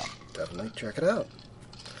 I will definitely check it out.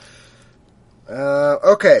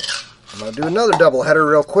 Okay. I'm going to do another doubleheader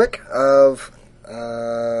real quick of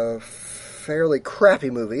fairly crappy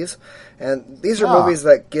movies. And these are movies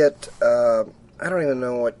that get... I don't even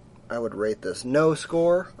know what I would rate this. No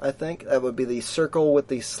score, I think. That would be the circle with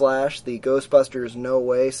the slash, the Ghostbusters No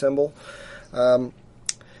Way symbol.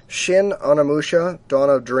 Shin Onimusha, Dawn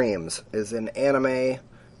of Dreams is an anime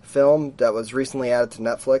film that was recently added to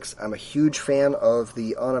Netflix. I'm a huge fan of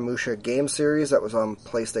the Onimusha game series that was on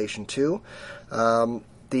PlayStation 2.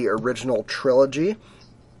 The original trilogy.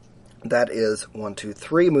 That is 1, 2,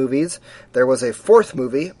 3 movies. There was a fourth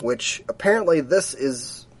movie, which apparently this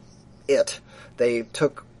is it. They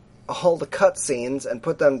took all the cutscenes and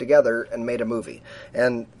put them together and made a movie.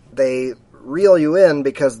 And they reel you in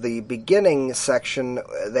because the beginning section,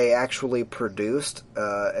 they actually produced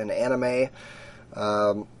an anime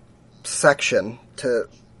section to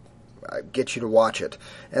get you to watch it.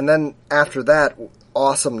 And then after that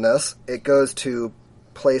awesomeness, it goes to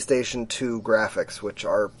PlayStation 2 graphics, which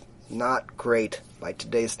are not great by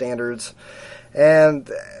today's standards. And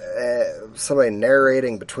somebody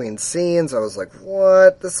narrating between scenes, I was like,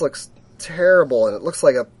 what? This looks terrible, and it looks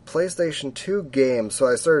like a PlayStation 2 game. So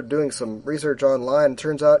I started doing some research online, and it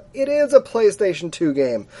turns out it is a PlayStation 2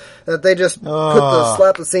 game. That they just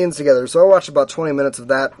slap the scenes together. So I watched about 20 minutes of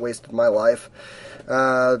that, wasted my life.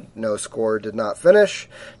 No score, did not finish.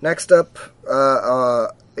 Next up,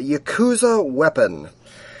 Yakuza Weapon.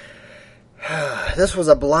 This was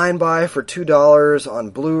a blind buy for $2 on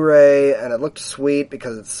Blu-ray, and it looked sweet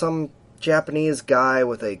because it's some Japanese guy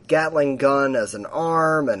with a Gatling gun as an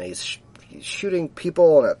arm, and he's shooting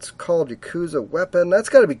people, and it's called Yakuza Weapon. That's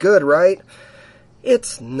got to be good, right?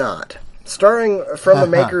 It's not. Starring from the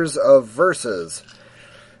makers of Versus,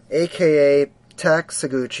 a.k.a. Tak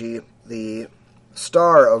Saguchi, the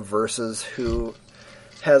star of Versus, who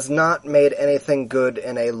has not made anything good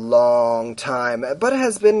in a long time, but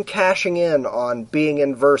has been cashing in on being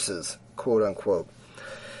in Versus, quote unquote.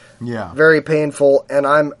 Yeah. Very painful, and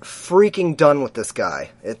I'm freaking done with this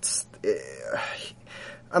guy.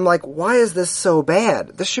 I'm like, why is this so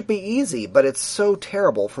bad? This should be easy, but it's so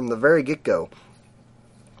terrible from the very get-go.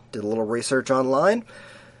 Did a little research online.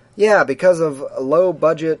 Yeah, because of low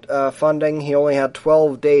budget funding, he only had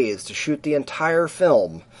 12 days to shoot the entire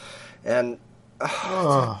film. And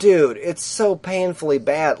dude, it's so painfully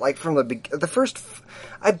bad. Like from the first,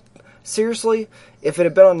 seriously, if it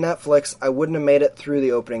had been on Netflix, I wouldn't have made it through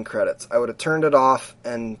the opening credits. I would have turned it off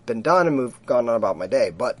and been done and gone on about my day.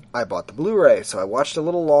 But I bought the Blu-ray, so I watched a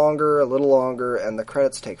little longer, and the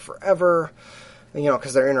credits take forever. You know,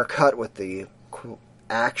 because they're intercut with the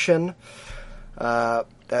action. That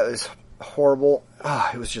was horrible.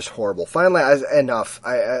 It was just horrible. Finally, enough.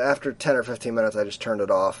 After 10 or 15 minutes, I just turned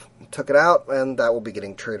it off, took it out, and that will be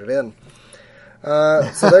getting traded in.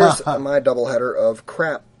 So there's my doubleheader of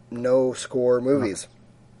crap, no score movies.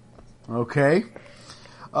 Okay.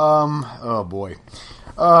 Oh boy.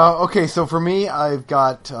 Okay, so for me, I've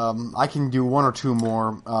got, I can do one or two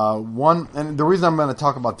more. One, and the reason I'm going to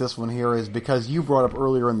talk about this one here is because you brought up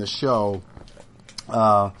earlier in the show,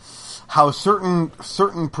 how certain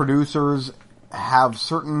producers have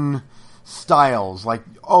certain styles, like,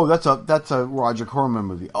 oh, that's a Roger Corman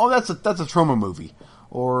movie. Oh, that's a Troma movie.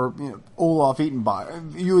 Or, Olaf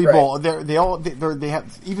Ittenbach, Uwe Boll. They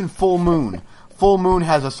have, even Full Moon. Full Moon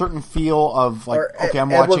has a certain feel of, like, okay, I'm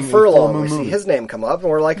watching a Full Moon movie. We see his name come up, and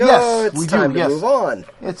we're like, it's time to move on.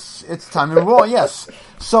 It's time to move on, yes.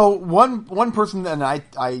 So, one person, and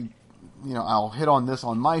I'll hit on this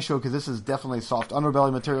on my show, because this is definitely soft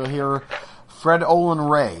underbelly material here, Fred Olen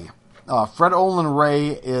Ray. Fred Olen Ray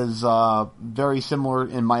is very similar,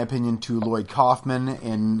 in my opinion, to Lloyd Kaufman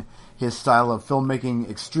in his style of filmmaking,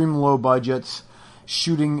 extreme low budgets,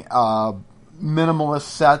 shooting minimalist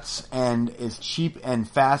sets, and as cheap and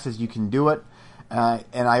fast as you can do it.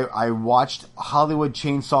 And I watched Hollywood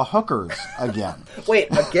Chainsaw Hookers again. Wait,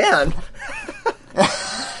 again?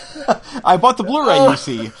 I bought the Blu-ray, you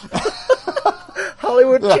see.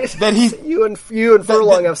 Hollywood Chainsaw. You and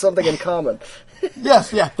Furlong have something in common. Yes,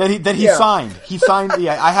 that he signed. He signed.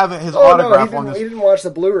 Yeah, I have his autograph on this. He didn't watch the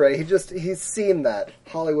Blu-ray. He's seen that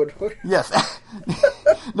Hollywood. Yes,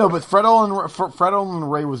 no, but Fred Olen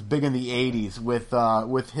Ray was big in the '80s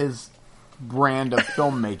with his brand of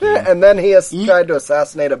filmmaking, and then he tried to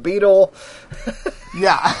assassinate a beetle.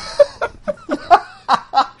 Yeah.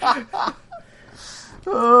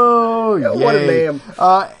 Oh, yeah! What a name.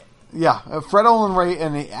 Fred Olen Ray,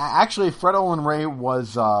 and actually, Fred Olen Ray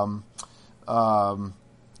was.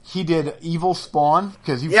 He did Evil Spawn,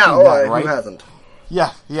 because you've seen that, right? Who hasn't?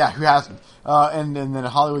 Yeah, who hasn't? And then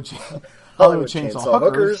Hollywood Chainsaw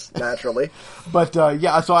Hookers, naturally. But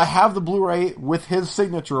so I have the Blu-ray with his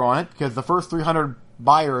signature on it, because the first 300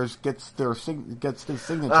 buyers gets his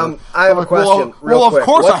signature. I have a question. Real quick. Of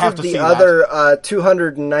course, what I have to see the other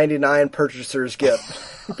 299 purchasers get?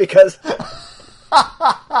 Because.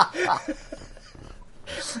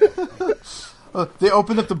 They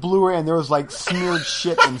opened up the Blu-ray and there was like smeared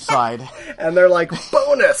shit inside. And they're like,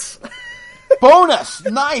 bonus! Bonus!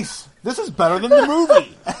 Nice! This is better than the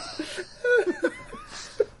movie!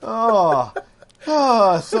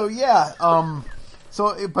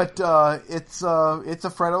 It's a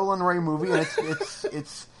Fred Olen Ray movie, and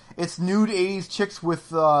it's nude 80s chicks with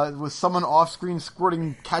someone off-screen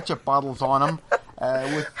squirting ketchup bottles on them.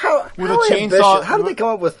 With a chainsaw. How did they come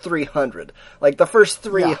up with 300? Like the first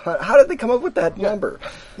 300. Yeah. How did they come up with that number?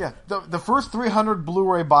 Yeah, the first 300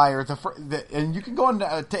 Blu-ray buyers, and you can go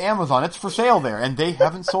to Amazon. It's for sale there, and they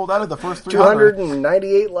haven't sold out of the first 300.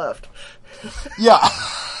 298 left. Yeah.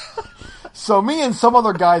 So me and some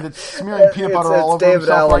other guy that's smearing peanut butter all over David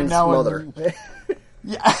himself Allen's right now. Mother.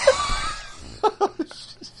 Yeah.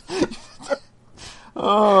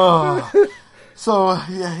 Oh. So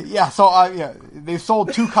they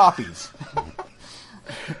sold 2 copies.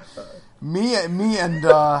 Me and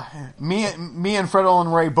Fred Olen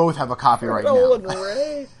Ray both have a copy right now. Olen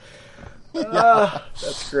Ray.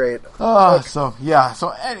 That's great. So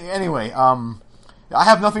anyway, I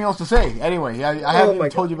have nothing else to say. Anyway, I haven't even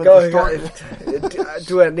told you about the story.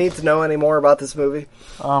 Do I need to know any more about this movie?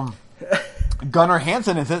 Gunnar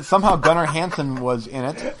Hansen is it? Somehow Gunnar Hansen was in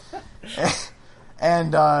it.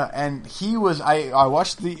 And he was. I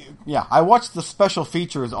watched the special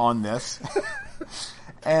features on this,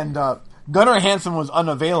 and Gunnar Hansen was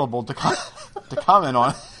unavailable to comment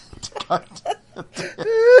on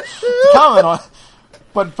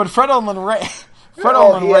but Fred Olen Ray. He had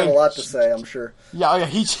a lot to say, I'm sure. Yeah,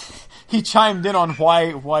 he chimed in on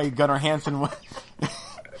why Gunnar Hansen was.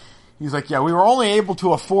 He's like, we were only able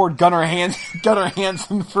to afford Gunnar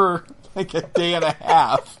Hansen for like a day and a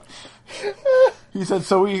half. He said,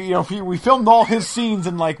 so we filmed all his scenes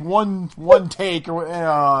in like one take, and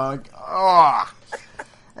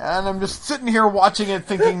I'm just sitting here watching it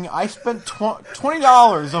thinking, I spent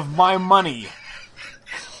 $20 of my money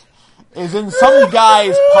is in some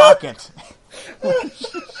guy's pocket.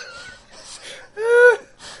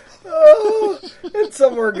 And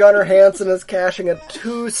somewhere Gunnar Hansen is cashing a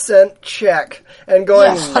 2-cent check and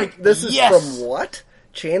going, this is from what?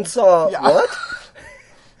 Chainsaw what?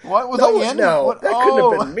 What was I in? No, that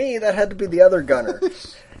couldn't have been me. That had to be the other Gunnar.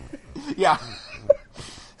 Yeah.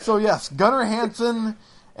 So yes, Gunnar Hansen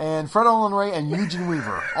and Fred Olen Ray and Eugene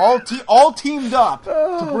Weaver all teamed up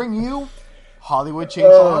to bring you Hollywood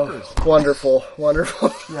Chainsaw Hookers.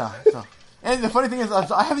 Wonderful. Yeah. So. And the funny thing is,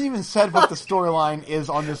 I haven't even said what the storyline is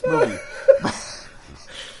on this movie.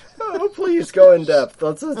 Oh, please go in depth.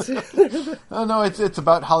 Let's Oh, no, it's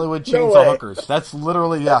about Hollywood No chainsaw way. hookers. That's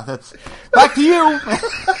literally, that's... Back to you!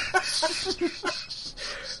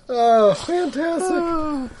 Oh,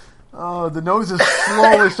 fantastic. Oh, the nose is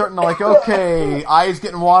slowly starting to okay, eyes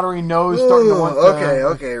getting watery, nose starting to want to...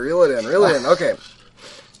 Okay, reel it in. Okay.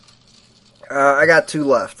 I got 2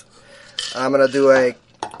 left. I'm going to do a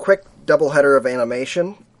quick doubleheader of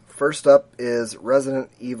animation. First up is Resident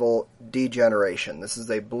Evil Degeneration. This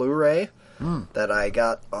is a Blu-ray that I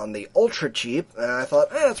got on the ultra cheap, and I thought,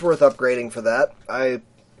 it's worth upgrading for that. I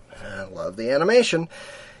love the animation.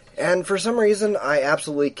 And for some reason, I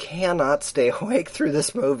absolutely cannot stay awake through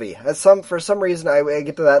this movie. For some reason, I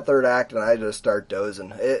get to that third act and I just start dozing.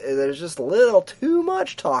 There's just a little too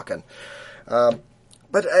much talking.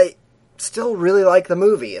 But I still really like the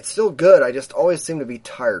movie. It's still good. I just always seem to be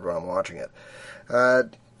tired when I'm watching it.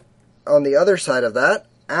 On the other side of that,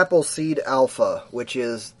 Appleseed Alpha, which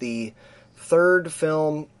is the third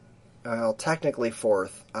film, well, technically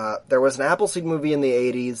fourth. There was an Appleseed movie in the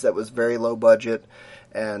 80s that was very low budget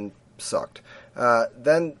and sucked.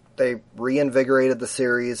 Then they reinvigorated the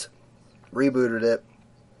series, rebooted it.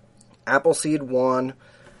 Appleseed 1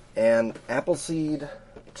 and Appleseed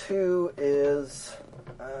 2 is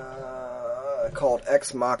called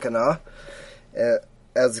Ex Machina.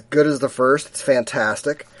 As good as the first, it's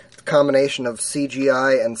fantastic. It's a combination of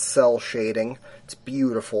CGI and cell shading. It's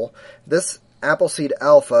beautiful. This Appleseed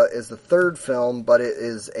Alpha is the third film, but it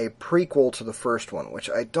is a prequel to the first one, which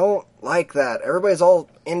I don't like that. Everybody's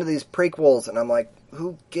all into these prequels, and I'm like,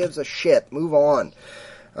 who gives a shit? Move on.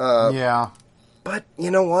 Yeah. But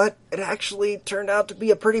you know what? It actually turned out to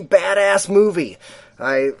be a pretty badass movie.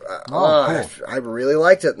 I really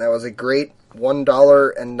liked it, and that was a great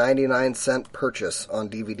 $1.99 purchase on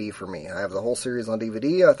DVD for me. I have the whole series on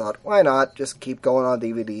DVD. I thought, why not? Just keep going on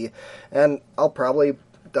DVD, and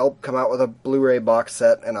they'll come out with a Blu-ray box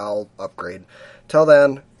set, and I'll upgrade. Till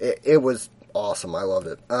then, it was awesome. I loved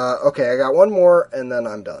it. Okay, I got one more, and then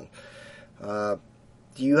I'm done. Do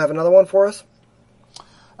you have another one for us?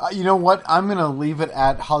 You know what? I'm going to leave it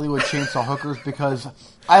at Hollywood Chainsaw Hookers because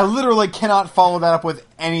I literally cannot follow that up with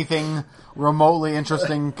anything remotely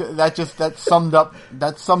interesting. That summed up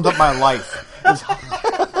my life.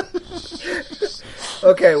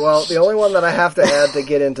 Okay, well, the only one that I have to add to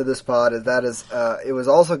get into this pod is it was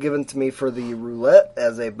also given to me for the roulette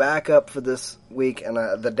as a backup for this week, and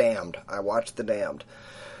The Damned. I watched The Damned.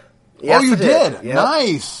 Yes, oh, you did? Yep.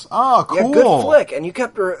 Nice. Oh, cool. Yeah, good flick. And you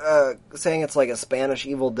kept saying it's like a Spanish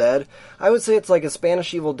Evil Dead. I would say it's like a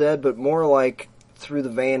Spanish Evil Dead, but more like through the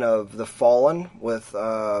vein of The Fallen with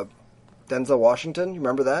Denzel Washington. You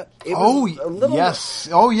remember that? Yes.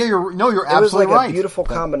 Oh, yeah. You're absolutely right. It was like a beautiful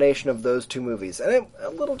combination of those two movies, and a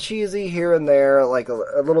little cheesy here and there, like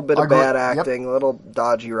a little bit of bad acting, a little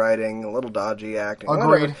dodgy writing, a little dodgy acting.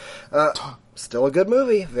 Agreed. Still a good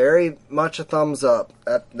movie. Very much a thumbs up.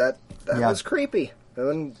 That was creepy.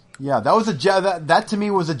 Yeah, that was that to me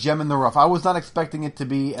was a gem in the rough. I was not expecting it to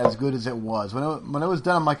be as good as it was. When it was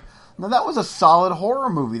done, I'm like, no, that was a solid horror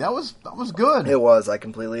movie. That was good. It was. I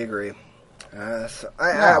completely agree.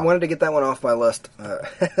 I wanted to get that one off my list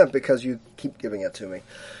because you keep giving it to me.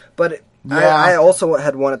 But I also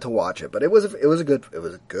had wanted to watch it. But it was a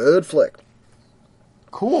good flick.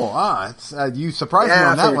 Cool. You surprised me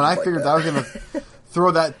on that one. I figured I was going to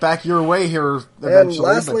throw that back your way here eventually. And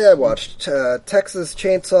lastly, I watched Texas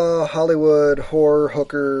Chainsaw, Hollywood, Horror,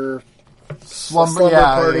 Hooker, Slumber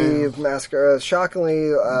Party, Massacre.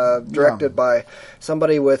 Shockingly directed by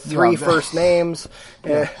somebody with three first names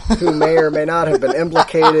who may or may not have been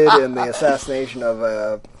implicated in the assassination of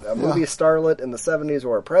a movie starlet in the 70s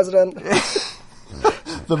or a president.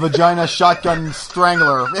 The Vagina Shotgun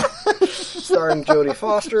Strangler. Starring Jodie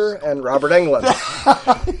Foster and Robert Englund.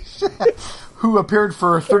 Who appeared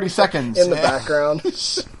for 30 seconds. In the background.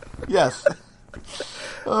 Yes.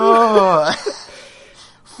 Oh.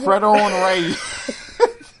 Fred Owen Ray.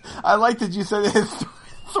 I like that you said his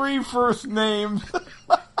three first names.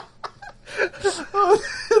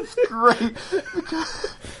 It's great.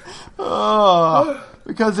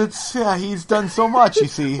 Because he's done so much, you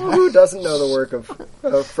see. Who doesn't know the work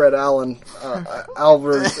of Fred Allen,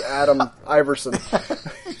 Adam Iverson?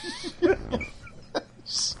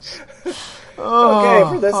 Okay,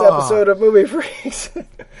 for this episode of Movie Freaks,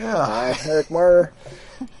 I'm Eric Marner.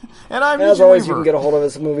 And I'm As always, you can get a hold of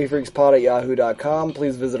us at moviefreakspod at yahoo.com.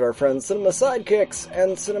 Please visit our friends Cinema Sidekicks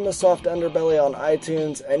and Cinema Soft Underbelly on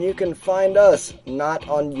iTunes. And you can find us not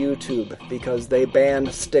on YouTube because they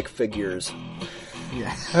banned stick figures.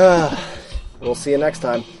 Yeah. We'll see you next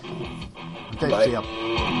time. Okay, bye. see ya.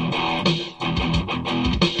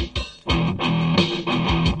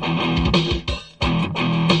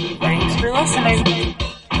 listening.